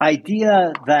the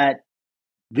idea that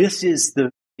this is the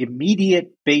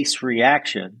immediate base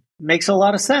reaction makes a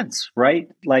lot of sense, right?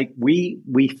 Like we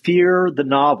fear the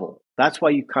novel. That's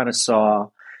why you kind of saw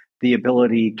the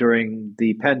ability during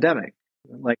the pandemic.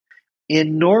 Like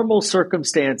in normal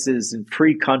circumstances in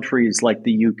free countries like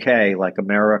the UK, like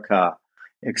America,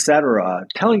 etc.,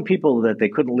 telling people that they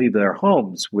couldn't leave their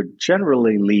homes would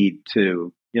generally lead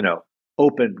to,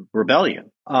 open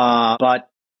rebellion. But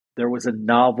there was a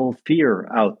novel fear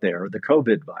out there, the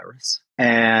COVID virus.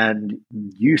 And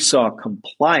you saw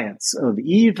compliance of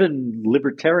even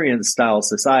libertarian-style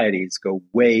societies go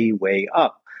way, way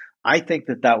up. I think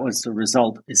that was the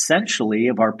result, essentially,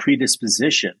 of our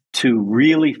predisposition to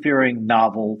really fearing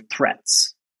novel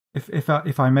threats.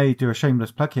 If I may do a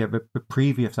shameless plug here, the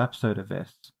previous episode of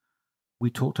this, we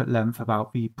talked at length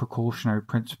about the precautionary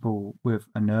principle with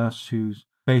a nurse who's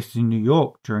based in New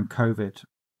York during COVID,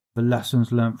 the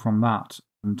lessons learned from that,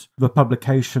 and the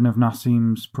publication of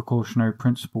Nassim's precautionary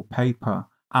principle paper.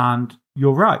 And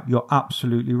you're right, you're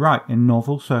absolutely right. In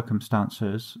novel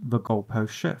circumstances, the goalposts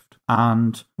shift.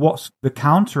 And what's the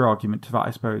counter argument to that,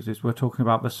 I suppose, is we're talking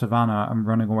about the savannah and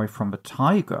running away from the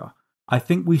tiger. I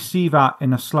think we see that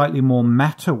in a slightly more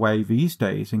meta way these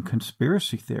days in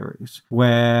conspiracy theories,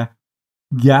 where,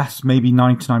 yes, maybe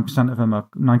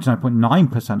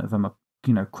 99.9% of them are,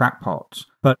 crackpots,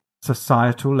 but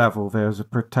societal level, there's a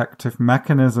protective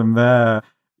mechanism there,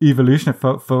 evolution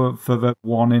for the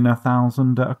 1 in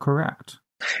 1,000 that are correct.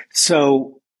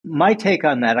 So my take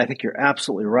on that, I think you're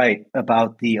absolutely right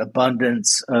about the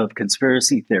abundance of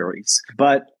conspiracy theories.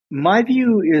 But my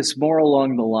view is more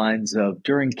along the lines of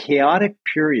during chaotic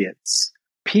periods,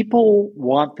 people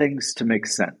want things to make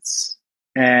sense.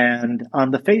 And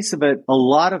on the face of it, a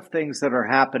lot of things that are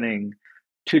happening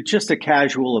to just a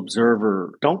casual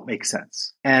observer don't make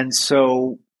sense. And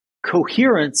so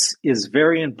coherence is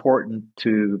very important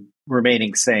to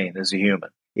remaining sane as a human.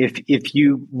 If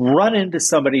you run into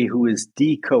somebody who is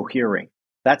decohering,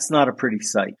 that's not a pretty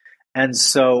sight. And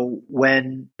so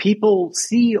when people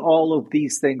see all of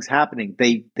these things happening,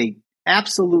 they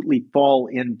absolutely fall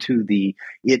into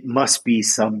it must be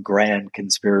some grand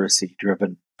conspiracy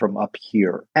driven from up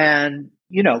here. And,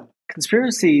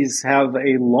 conspiracies have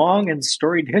a long and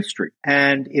storied history.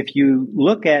 And if you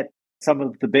look at some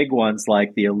of the big ones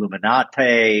like the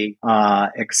Illuminati,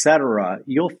 etc.,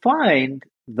 you'll find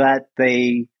that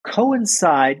they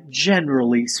coincide,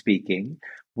 generally speaking,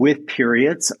 with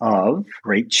periods of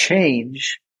great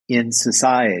change in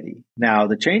society. Now,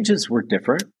 the changes were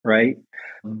different, right?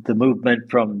 The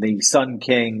movement from the Sun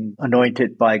King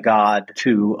anointed by God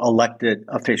to elected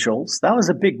officials, that was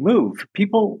a big move.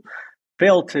 People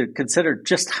fail to consider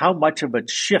just how much of a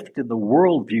shift in the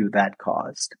worldview that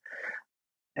caused.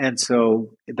 And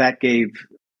so that gave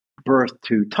birth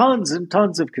to tons and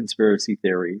tons of conspiracy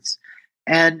theories.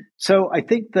 And so I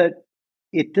think that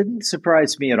it didn't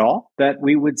surprise me at all that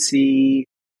we would see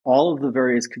all of the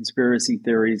various conspiracy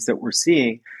theories that we're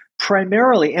seeing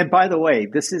primarily. And by the way,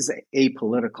 this is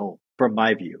apolitical from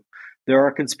my view. There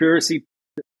are conspiracy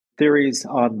theories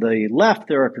on the left,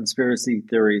 there are conspiracy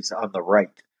theories on the right.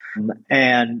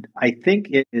 And I think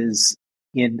it is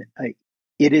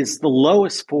the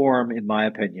lowest form, in my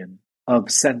opinion, of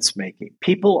sense making.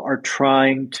 People are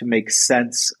trying to make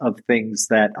sense of things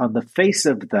that on the face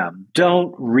of them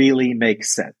don't really make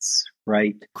sense,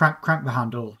 right? Crank the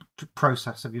handle to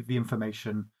process of the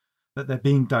information that they're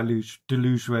being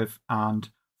deluged with and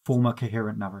form a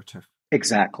coherent narrative.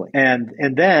 Exactly. And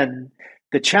then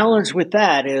the challenge with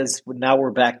that is now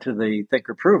we're back to the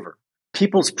thinker prover.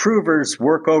 People's provers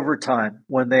work overtime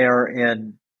when they are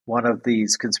in one of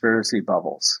these conspiracy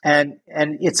bubbles. And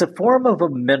it's a form of a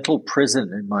mental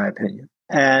prison, in my opinion.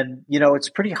 And, it's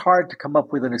pretty hard to come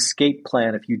up with an escape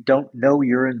plan if you don't know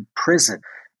you're in prison.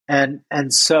 And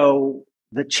so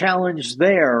the challenge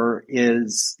there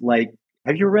is like,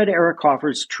 have you read Eric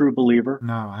Hoffer's True Believer?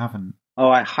 No, I haven't. Oh,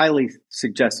 I highly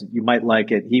suggest it. You might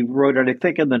like it. He wrote it, I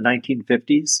think, in the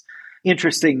 1950s.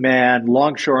 Interesting man,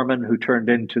 longshoreman who turned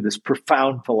into this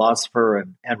profound philosopher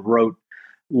and wrote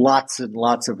lots and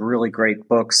lots of really great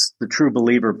books, The True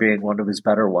Believer being one of his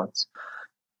better ones.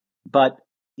 But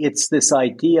it's this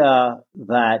idea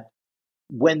that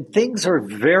when things are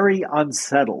very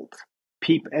unsettled,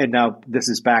 and now this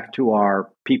is back to our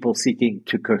people seeking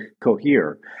to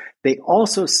cohere, they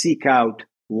also seek out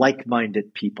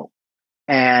like-minded people.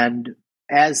 And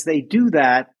as they do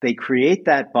that, they create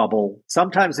that bubble.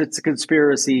 Sometimes it's a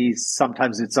conspiracy,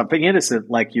 sometimes it's something innocent,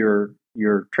 like your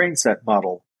train set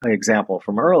model example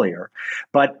from earlier.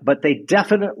 But they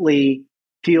definitely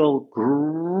feel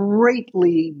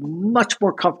greatly much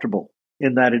more comfortable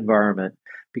in that environment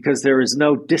because there is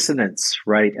no dissonance,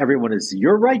 right? Everyone is,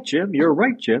 you're right, Jim, you're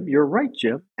right, Jim, you're right,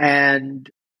 Jim. And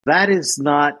that is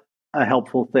not a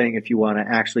helpful thing if you want to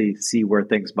actually see where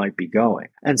things might be going.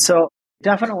 And so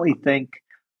definitely think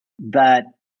that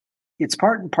it's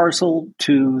part and parcel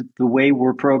to the way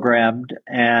we're programmed.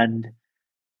 And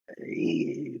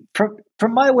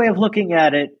from my way of looking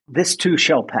at it, this too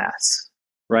shall pass,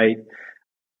 right?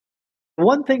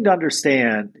 One thing to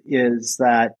understand is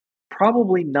that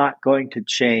probably not going to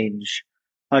change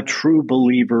a true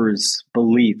believer's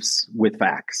beliefs with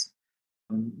facts.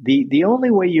 The only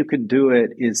way you can do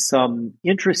it is some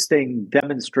interesting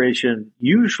demonstration,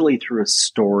 usually through a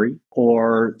story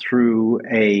or through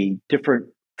a different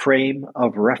frame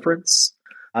of reference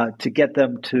to get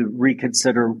them to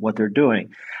reconsider what they're doing.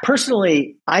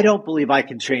 Personally, I don't believe I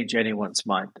can change anyone's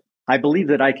mind. I believe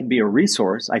that I can be a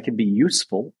resource, I can be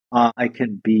useful, I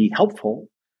can be helpful,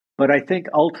 but I think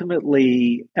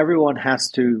ultimately everyone has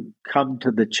to come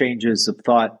to the changes of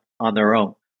thought on their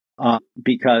own.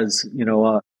 Because,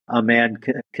 a man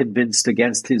convinced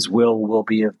against his will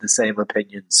be of the same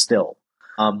opinion still.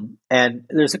 And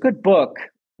there's a good book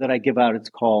that I give out.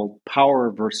 It's called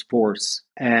Power versus Force.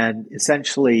 And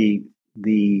essentially,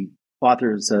 the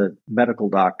author is a medical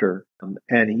doctor.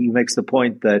 And he makes the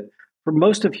point that for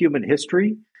most of human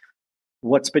history,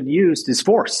 what's been used is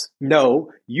force. No,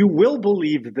 you will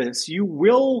believe this. You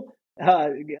will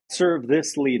serve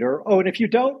this leader. Oh, and if you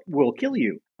don't, we'll kill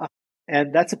you.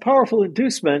 And that's a powerful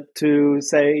inducement to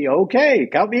say, okay,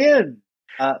 count me in.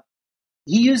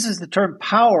 He uses the term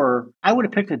power. I would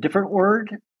have picked a different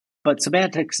word, but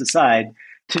semantics aside,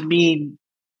 to mean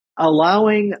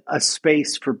allowing a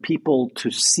space for people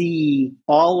to see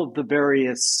all of the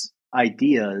various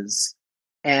ideas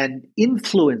and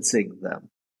influencing them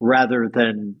rather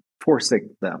than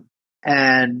forcing them.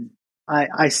 And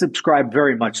I subscribe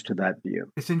very much to that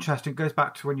view. It's interesting. It goes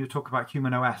back to when you talk about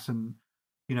human OS and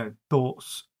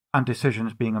thoughts and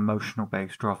decisions being emotional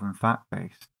based rather than fact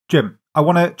based. Jim, I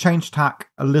want to change tack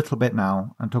a little bit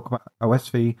now and talk about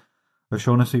OSV,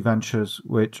 O'Shaughnessy Ventures,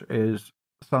 which is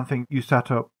something you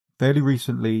set up fairly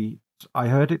recently. I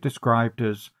heard it described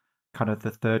as kind of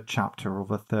the third chapter or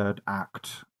the third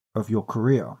act of your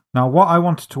career. Now, what I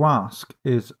wanted to ask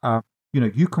is,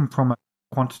 you come from a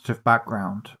quantitative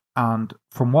background, and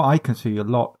from what I can see, a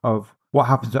lot of what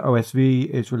happens at OSV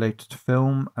is related to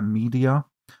film and media.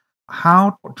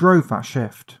 How drove that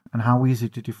shift, and how easy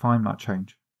did you find that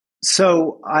change?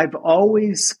 So I've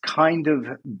always kind of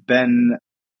been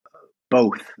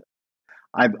both.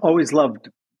 I've always loved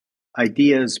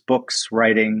ideas, books,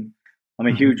 writing. I'm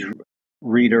a huge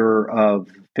reader of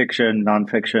fiction,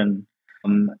 nonfiction.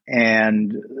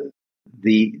 And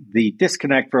the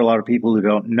disconnect for a lot of people who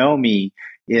don't know me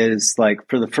is like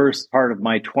for the first part of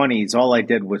my 20s, all I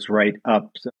did was write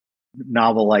up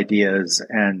novel ideas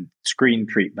and screen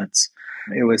treatments.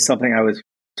 It was something I was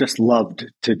just loved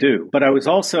to do. But I was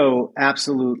also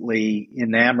absolutely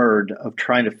enamored of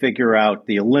trying to figure out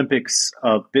the Olympics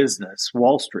of business,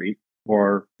 Wall Street,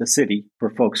 or the city for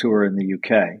folks who are in the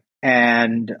UK.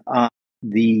 And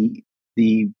the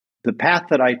path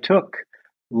that I took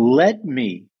led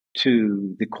me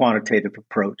to the quantitative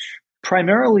approach,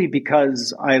 primarily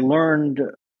because I learned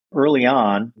early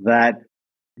on that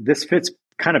this fits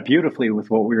kind of beautifully with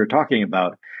what we were talking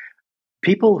about.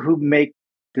 People who make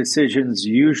decisions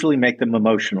usually make them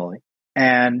emotionally,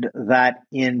 and that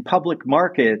in public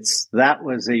markets, that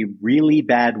was a really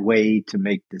bad way to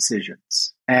make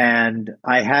decisions. And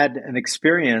I had an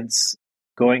experience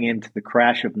going into the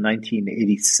crash of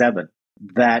 1987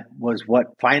 that was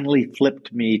what finally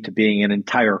flipped me to being an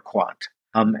entire quant.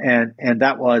 And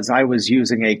that was, I was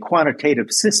using a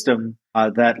quantitative system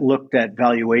that looked at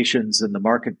valuations in the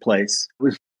marketplace.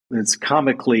 It was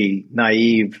comically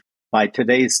naive by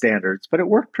today's standards, but it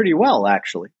worked pretty well,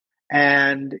 actually.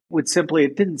 And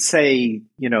it didn't say,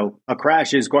 a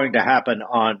crash is going to happen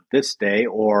on this day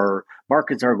or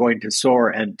markets are going to soar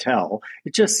and tell.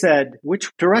 It just said,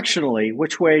 which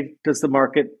way does the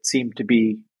market seem to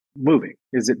be moving?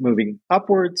 Is it moving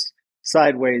upwards,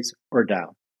 sideways, or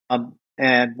down?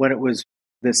 And when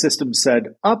the system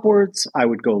said upwards, I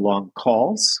would go long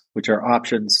calls, which are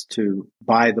options to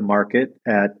buy the market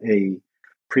at a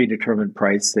predetermined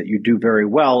price that you do very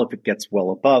well if it gets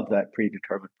well above that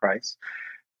predetermined price.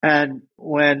 And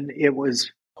when it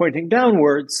was pointing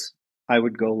downwards, I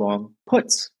would go long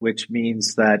puts, which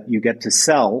means that you get to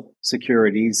sell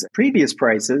securities at previous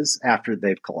prices after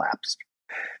they've collapsed.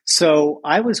 So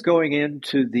I was going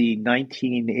into the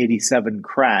 1987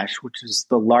 crash, which is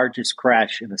the largest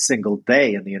crash in a single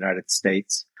day in the United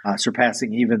States,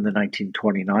 surpassing even the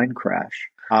 1929 crash,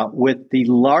 with the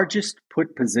largest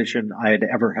put position I had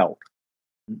ever held.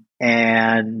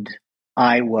 And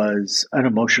I was an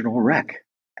emotional wreck.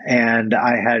 And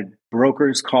I had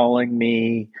brokers calling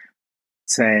me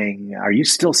saying, "Are you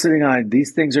still sitting on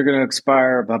these things are going to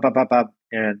expire?" Blah, blah, blah, blah.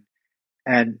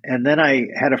 And then I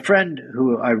had a friend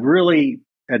who I really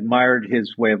admired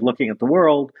his way of looking at the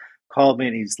world, called me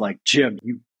and he's like, "Jim,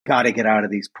 you got to get out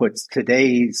of these puts.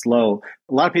 Today's low."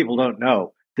 A lot of people don't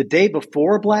know. The day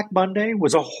before Black Monday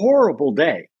was a horrible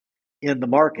day in the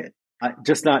market,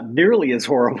 just not nearly as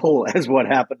horrible as what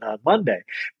happened on Monday.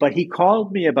 But he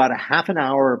called me about a half an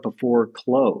hour before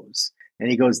close and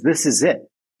he goes, "This is it.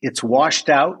 It's washed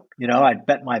out. I'd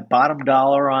bet my bottom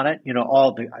dollar on it.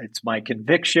 It's my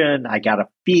conviction. I got a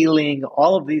feeling,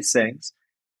 all of these things."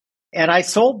 And I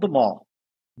sold them all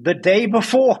the day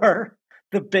before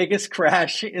the biggest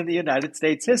crash in the United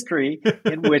States history,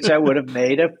 in which I would have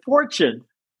made a fortune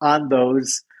on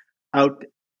those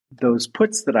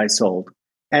puts that I sold.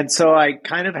 And so I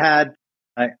kind of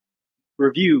I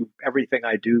review everything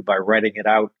I do by writing it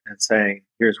out and saying,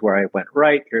 here's where I went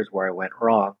right, here's where I went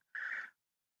wrong.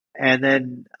 And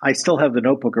then I still have the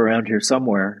notebook around here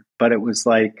somewhere, but it was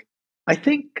like, I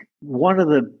think one of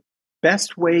the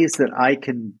best ways that I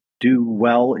can do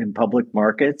well in public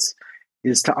markets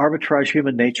is to arbitrage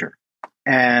human nature.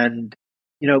 And,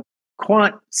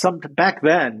 quant, back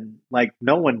then, like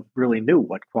no one really knew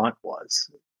what quant was.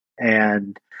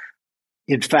 And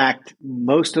in fact,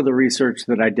 most of the research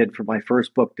that I did for my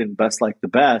first book, Didn't Best Like the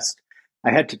Best,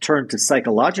 I had to turn to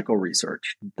psychological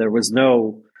research. There was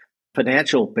no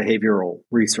financial behavioral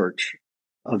research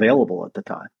available at the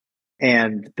time.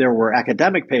 And there were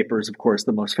academic papers, of course,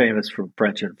 the most famous from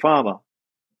French and Fama,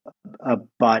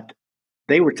 but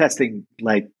they were testing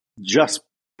like just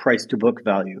price to book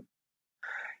value.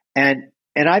 And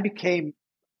I became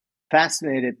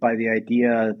fascinated by the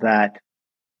idea that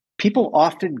people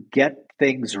often get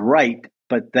things right,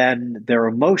 but then their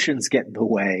emotions get in the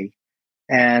way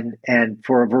and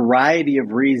for a variety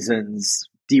of reasons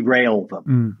derail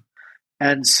them.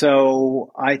 And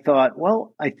so I thought,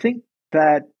 well, I think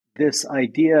that this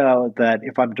idea that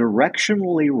if I'm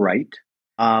directionally right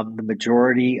the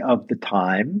majority of the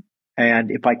time,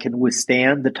 and if I can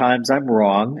withstand the times I'm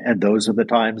wrong, and those are the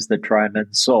times that try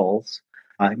men's souls,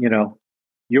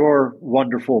 your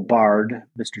wonderful bard,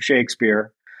 Mr.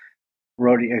 Shakespeare,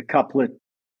 wrote a couplet,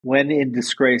 "When in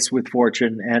disgrace with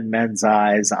fortune and men's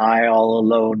eyes, I all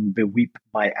alone beweep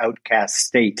my outcast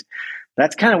state."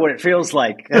 That's kind of what it feels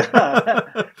like.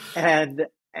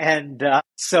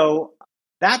 So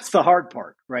that's the hard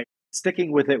part, right?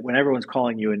 Sticking with it when everyone's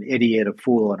calling you an idiot, a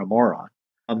fool, and a moron.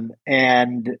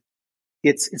 And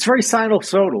it's very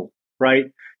sinusoidal, right?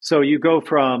 So you go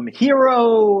from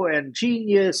hero and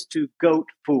genius to goat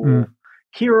fool,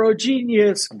 hero,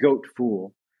 genius, goat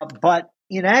fool. But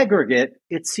in aggregate,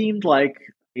 it seemed like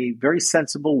a very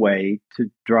sensible way to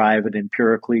drive an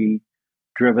empirically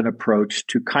driven approach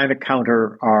to kind of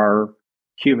counter our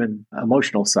human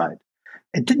emotional side.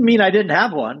 It didn't mean I didn't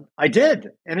have one. I did.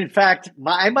 And in fact,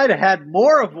 I might have had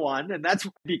more of one, and that's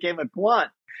when I became a quant.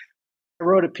 I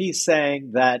wrote a piece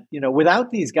saying that, without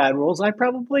these guide rules, I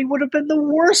probably would have been the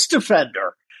worst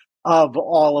offender of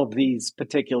all of these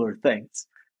particular things.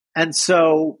 And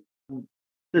so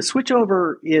the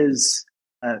switchover is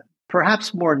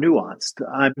perhaps more nuanced.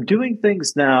 I'm doing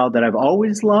things now that I've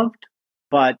always loved,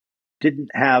 but didn't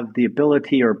have the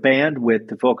ability or bandwidth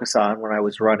to focus on when I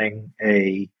was running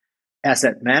a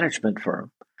asset management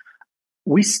firm.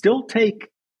 We still take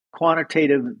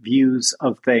quantitative views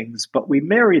of things, but we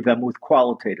marry them with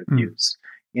qualitative views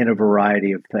in a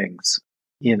variety of things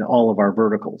in all of our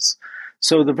verticals.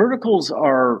 So the verticals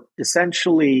are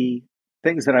essentially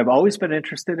things that I've always been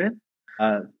interested in.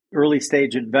 Early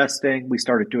stage investing, we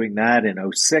started doing that in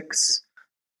 2006.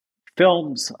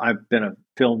 Films, I've been a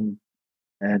film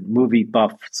and movie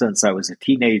buff since I was a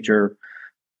teenager,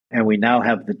 and we now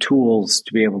have the tools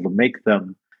to be able to make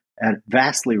them at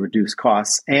vastly reduced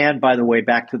costs. And by the way,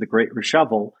 back to the Great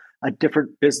Reshuffle, a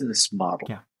different business model.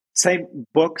 Yeah. Same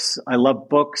books. I love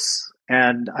books,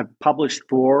 and I've published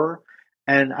 4.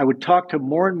 And I would talk to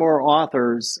more and more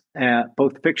authors,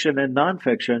 both fiction and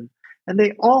nonfiction, and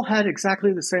they all had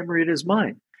exactly the same read as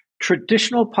mine.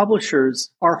 Traditional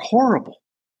publishers are horrible.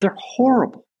 They're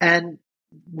horrible. And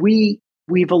we've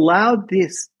allowed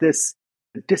this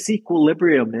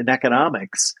disequilibrium in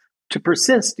economics to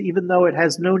persist, even though it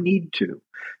has no need to.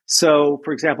 So,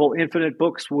 for example, Infinite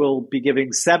Books will be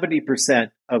giving 70%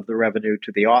 of the revenue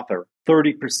to the author.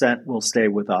 30% will stay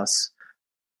with us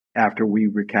after we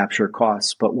recapture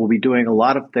costs, but we'll be doing a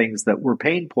lot of things that were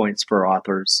pain points for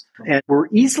authors and were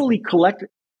easily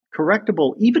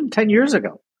correctable even 10 years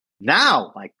ago.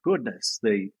 Now, my goodness,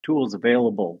 the tools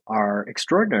available are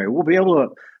extraordinary. We'll be able to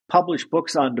publish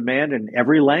books on demand in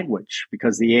every language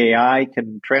because the AI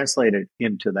can translate it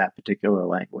into that particular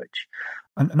language.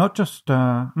 And not just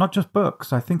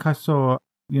books. I think I saw,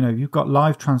 you've got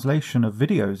live translation of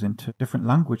videos into different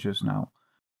languages now.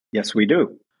 Yes, we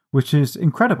do. Which is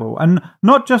incredible. And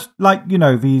not just like,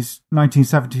 these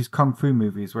 1970s Kung Fu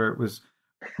movies where it was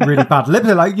really bad lip,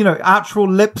 like, actual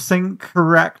lip sync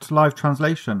correct live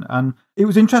translation. And it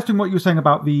was interesting what you were saying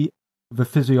about the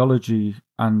physiology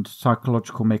and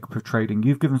psychological makeup of trading.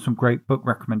 You've given some great book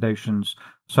recommendations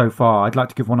so far. I'd like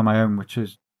to give one of my own, which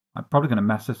is, I'm probably going to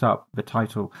mess this up, the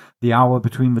title, The Hour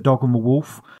Between the Dog and the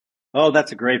Wolf. Oh,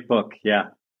 that's a great book. Yeah.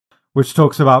 Which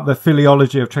talks about the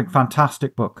physiology of trading.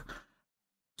 Fantastic book.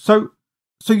 So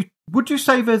would you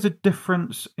say there's a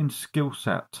difference in skill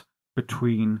set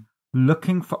between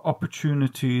looking for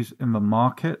opportunities in the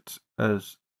market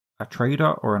as a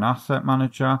trader or an asset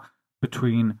manager,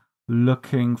 between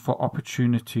looking for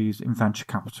opportunities in venture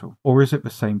capital, or is it the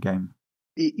same game?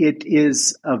 It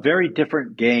is a very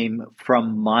different game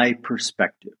from my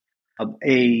perspective.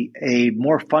 A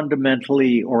more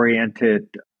fundamentally oriented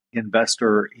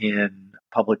investor in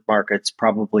public markets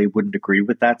probably wouldn't agree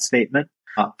with that statement.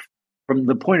 From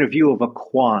the point of view of a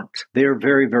quant, they're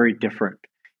very, very different.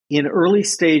 In early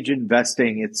stage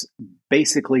investing, it's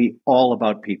basically all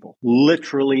about people,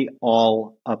 literally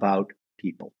all about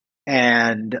people.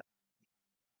 And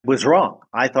was wrong.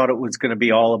 I thought it was going to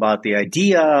be all about the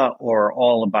idea or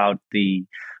all about the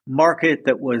market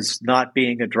that was not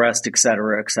being addressed, et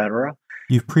cetera, et cetera.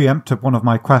 You've preempted one of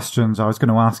my questions. I was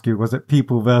going to ask you, was it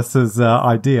people versus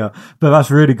idea? But that's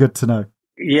really good to know.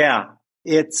 Yeah,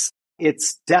 it's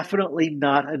definitely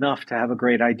not enough to have a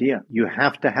great idea. You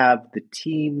have to have the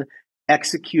team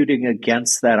executing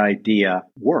against that idea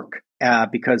work.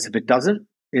 Because if it doesn't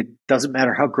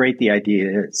matter how great the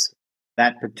idea is.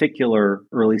 That particular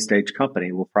early stage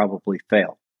company will probably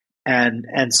fail.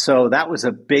 And so that was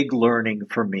a big learning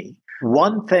for me.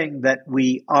 One thing that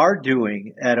we are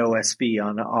doing at OSV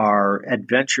on our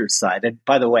adventures side, and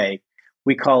by the way,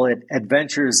 we call it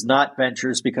Adventures, Not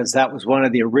Ventures, because that was one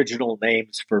of the original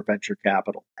names for venture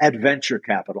capital, Adventure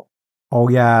Capital. Oh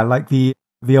yeah, like the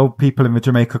old people in the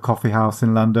Jamaica Coffee House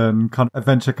in London, kind of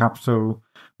Adventure Capital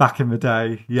back in the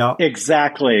day. Yeah,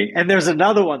 exactly. And there's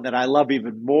another one that I love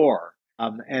even more.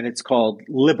 And it's called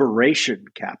Liberation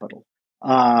Capital,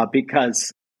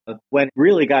 because when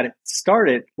really got it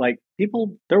started, like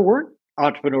there weren't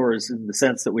entrepreneurs in the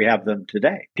sense that we have them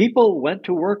today. People went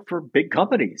to work for big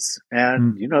companies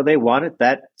and, they wanted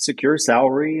that secure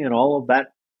salary and all of that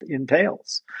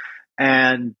entails.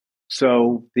 And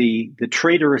So the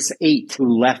traitorous 8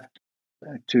 who left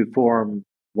to form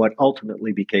what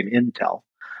ultimately became Intel,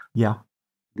 Yeah.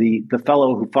 the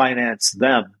fellow who financed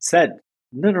them said,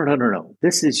 no.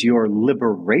 This is your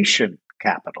liberation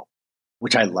capital,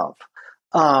 which I love.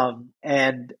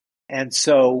 And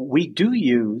so we do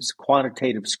use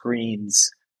quantitative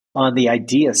screens on the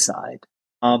idea side,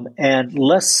 and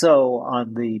less so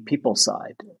on the people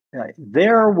side.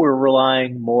 There we're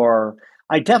relying more.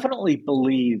 I definitely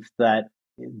believe that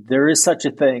there is such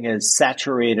a thing as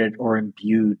saturated or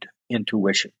imbued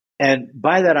intuition. And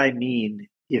by that I mean,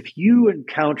 if you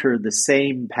encounter the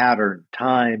same pattern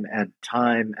time and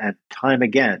time and time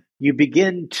again, you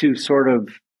begin to sort of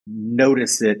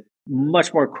notice it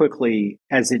much more quickly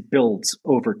as it builds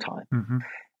over time. Mm-hmm.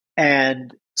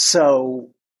 And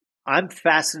so I'm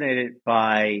fascinated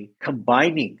by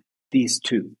combining these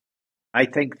two. I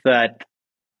think that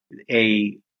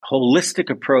a holistic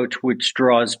approach, which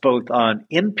draws both on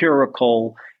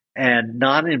empirical and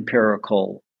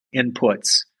non-empirical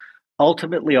inputs,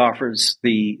 ultimately offers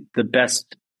the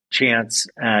best chance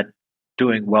at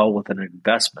doing well with an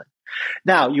investment.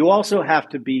 Now, you also have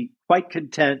to be quite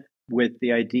content with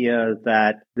the idea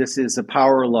that this is a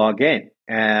power law game,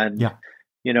 and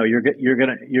you're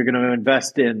going to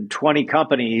invest in 20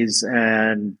 companies,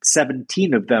 and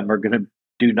 17 of them are going to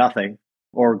do nothing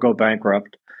or go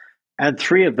bankrupt, and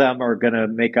 3 of them are going to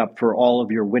make up for all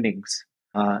of your winnings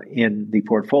in the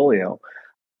portfolio.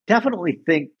 Definitely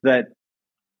think that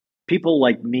people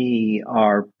like me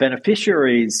are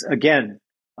beneficiaries, again,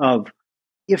 of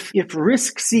if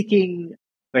risk-seeking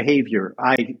behavior,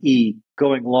 i.e.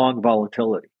 going long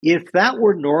volatility, if that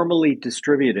were normally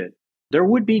distributed, there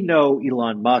would be no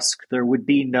Elon Musk, there would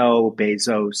be no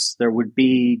Bezos, there would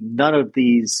be none of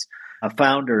these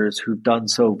founders who've done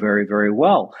so very, very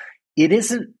well. It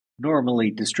isn't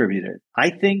normally distributed. I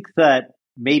think that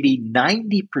maybe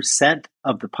 90%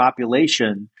 of the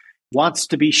population wants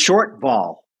to be short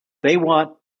vol.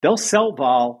 They'll sell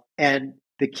vol, and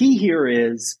the key here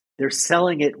is they're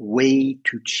selling it way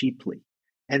too cheaply.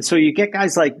 And so you get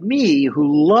guys like me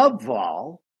who love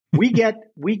vol. We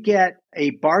get a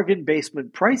bargain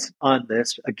basement price on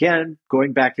this, again,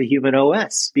 going back to human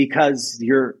OS, because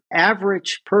your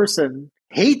average person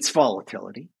hates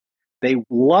volatility. They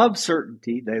love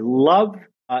certainty. They love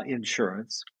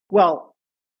insurance. Well,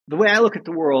 the way I look at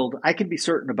the world, I can be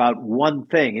certain about one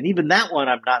thing. And even that one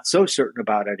I'm not so certain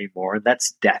about anymore. And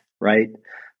that's death, right?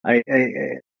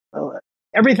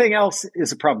 Everything else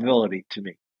is a probability to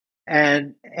me.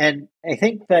 And I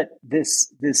think that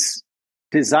this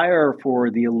desire for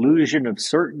the illusion of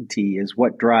certainty is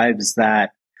what drives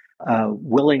that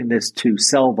willingness to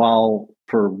sell vol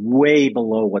for way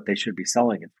below what they should be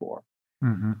selling it for.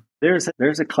 Mm-hmm.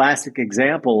 There's a classic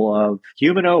example of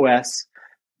human OS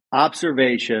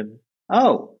observation.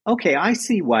 Oh, okay, I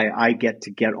see why I get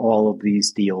to get all of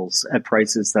these deals at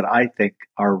prices that I think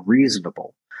are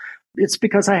reasonable. It's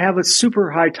because I have a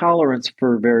super high tolerance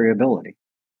for variability.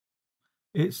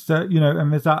 It's,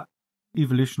 and there's that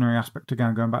evolutionary aspect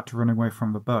again, going back to running away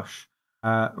from the bush,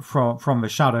 from the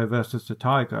shadow versus the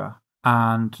tiger,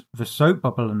 and the soap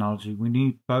bubble analogy. We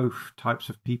need both types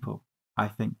of people, I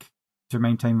think, to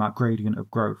maintain that gradient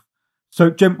of growth. So,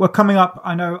 Jim, we're coming up,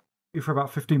 I know, for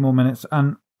about 15 more minutes,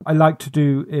 and I like to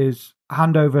do is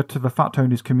hand over to the Fat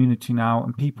Tony's community now,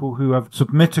 and people who have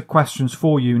submitted questions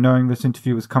for you, knowing this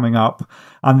interview is coming up.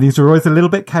 And these are always a little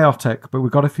bit chaotic, but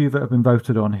we've got a few that have been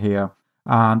voted on here.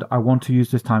 And I want to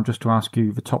use this time just to ask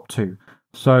you the top 2.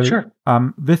 So sure.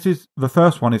 This is the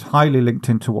first one is highly linked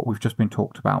into what we've just been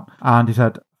talked about. And he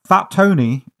said, Fat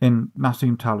Tony in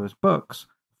Nassim Taleb's books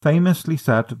famously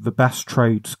said the best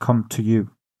trades come to you.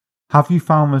 Have you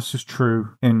found this is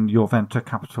true in your venture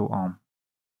capital arm?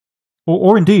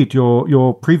 Or indeed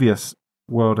your previous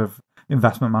world of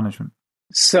investment management?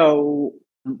 So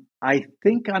I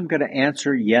think I'm going to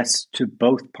answer yes to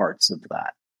both parts of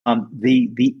that.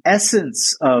 The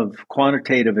essence of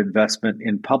quantitative investment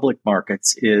in public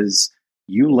markets is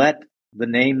you let the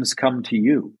names come to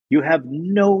you. You have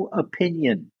no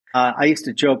opinion. I used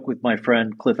to joke with my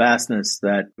friend Cliff Asness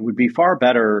that it would be far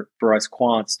better for us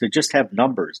quants to just have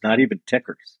numbers, not even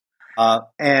tickers,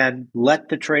 and let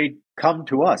the trade come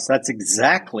to us. That's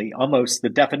exactly almost the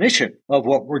definition of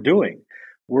what we're doing.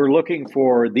 We're looking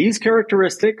for these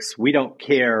characteristics. We don't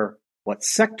care what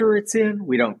sector it's in.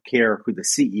 We don't care who the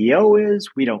CEO is.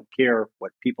 We don't care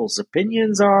what people's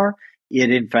opinions are.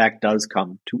 It, in fact, does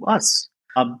come to us.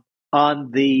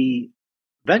 On the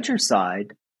venture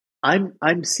side,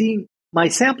 I'm seeing my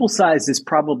sample size is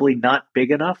probably not big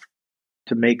enough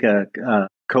to make a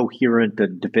coherent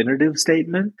and definitive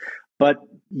statement. But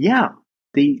yeah,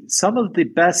 Some of the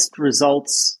best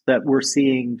results that we're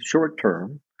seeing short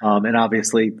term, and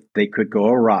obviously they could go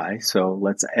awry, so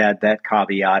let's add that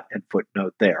caveat and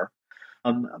footnote there.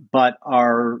 But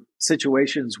are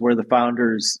situations where the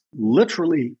founders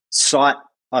literally sought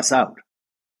us out.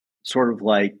 Sort of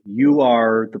like, you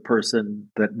are the person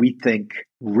that we think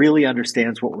really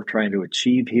understands what we're trying to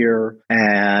achieve here,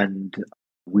 and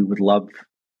we would love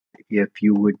if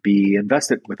you would be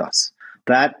invested with us.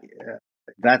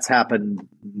 That's happened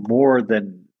more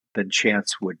than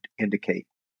chance would indicate.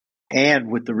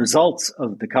 And with the results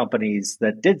of the companies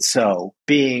that did so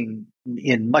being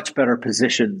in much better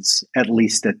positions, at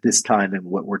least at this time in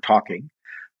what we're talking,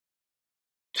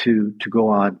 to go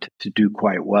on to do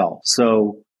quite well.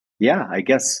 So yeah, I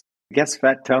guess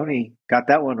Fat Tony got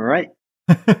that one right.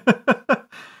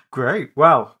 Great.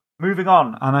 Well, moving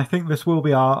on, and I think this will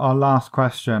be our last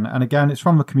question. And again, it's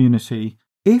from the community.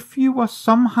 If you were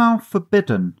somehow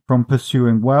forbidden from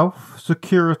pursuing wealth,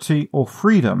 security, or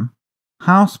freedom,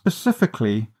 how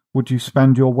specifically would you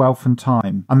spend your wealth and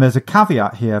time? And there's a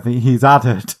caveat here that he's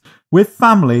added. With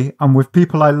family and with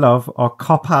people I love are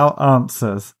cop-out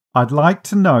answers. I'd like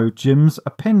to know Jim's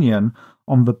opinion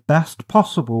on the best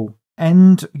possible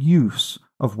end use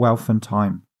of wealth and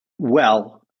time.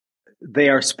 Well, they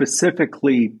are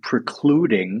specifically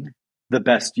precluding the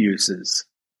best uses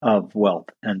of wealth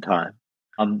and time.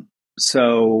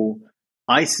 So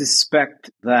I suspect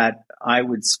that I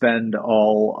would spend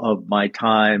all of my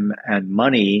time and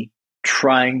money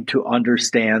trying to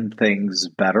understand things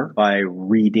better by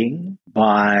reading,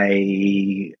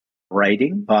 by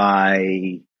writing,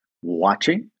 by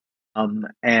watching.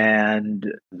 And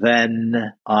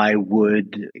then I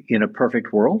would, in a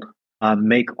perfect world,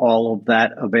 make all of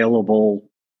that available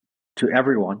to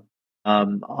everyone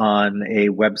on a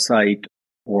website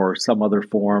or some other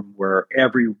form where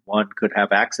everyone could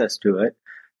have access to it,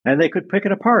 and they could pick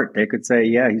it apart. They could say,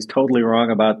 yeah, he's totally wrong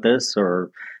about this,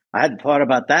 or I hadn't thought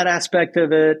about that aspect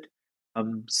of it.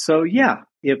 So yeah,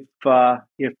 if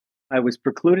I was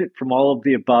precluded from all of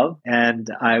the above and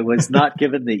I was not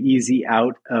given the easy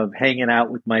out of hanging out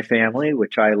with my family,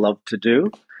 which I love to do,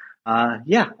 I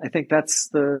think that's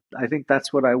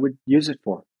what I would use it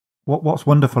for. What's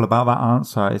wonderful about that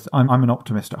answer is I'm an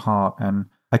optimist at heart, and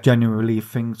I genuinely believe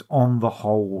things on the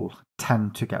whole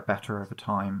tend to get better over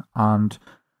time. And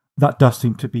that does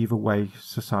seem to be the way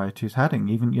society is heading.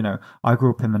 Even, I grew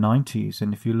up in the 90s,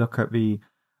 and if you look at the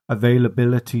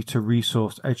availability to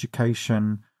resource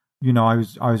education, I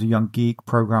was a young geek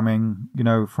programming,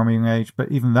 from a young age,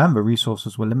 but even then the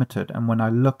resources were limited. And when I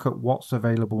look at what's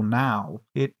available now,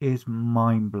 it is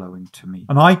mind blowing to me.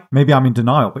 And maybe I'm in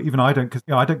denial, but even I don't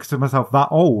consider myself that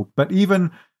old. But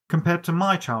even compared to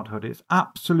my childhood, it's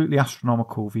absolutely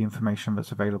astronomical, the information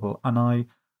that's available. And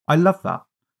I love that.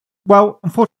 Well,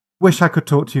 unfortunately, I wish I could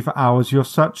talk to you for hours. You're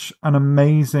such an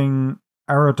amazing,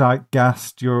 erudite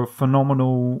guest. You're a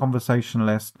phenomenal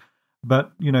conversationalist.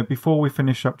 But, before we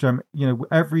finish up, Jim,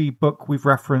 every book we've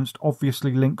referenced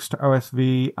obviously links to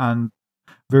OSV, and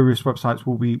various websites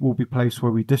will be placed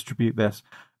where we distribute this.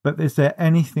 But is there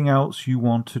anything else you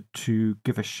wanted to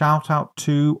give a shout out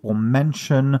to or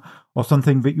mention, or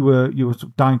something that you were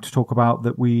dying to talk about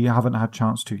that we haven't had a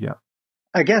chance to yet?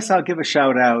 I guess I'll give a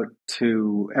shout out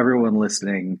to everyone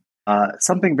listening.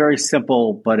 Something very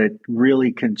simple, but it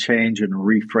really can change and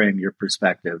reframe your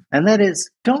perspective. And that is,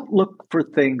 don't look for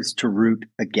things to root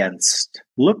against.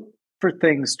 Look for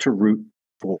things to root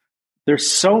for. There's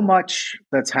so much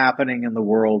that's happening in the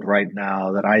world right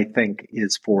now that I think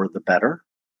is for the better.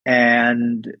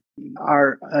 And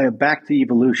our back to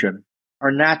evolution,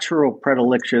 our natural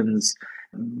predilections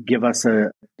give us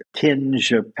a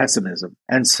tinge of pessimism.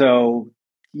 And so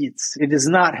it is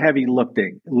not heavy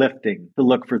lifting to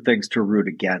look for things to root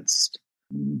against,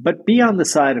 but be on the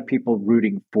side of people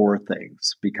rooting for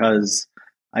things, because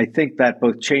I think that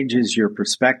both changes your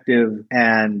perspective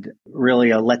and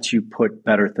really lets you put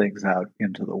better things out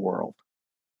into the world.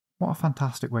 What a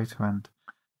fantastic way to end.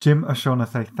 Jim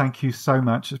O'Shaughnessy, thank you so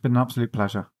much. It's been an absolute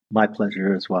pleasure. My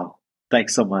pleasure as well.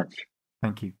 Thanks so much.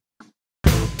 Thank you.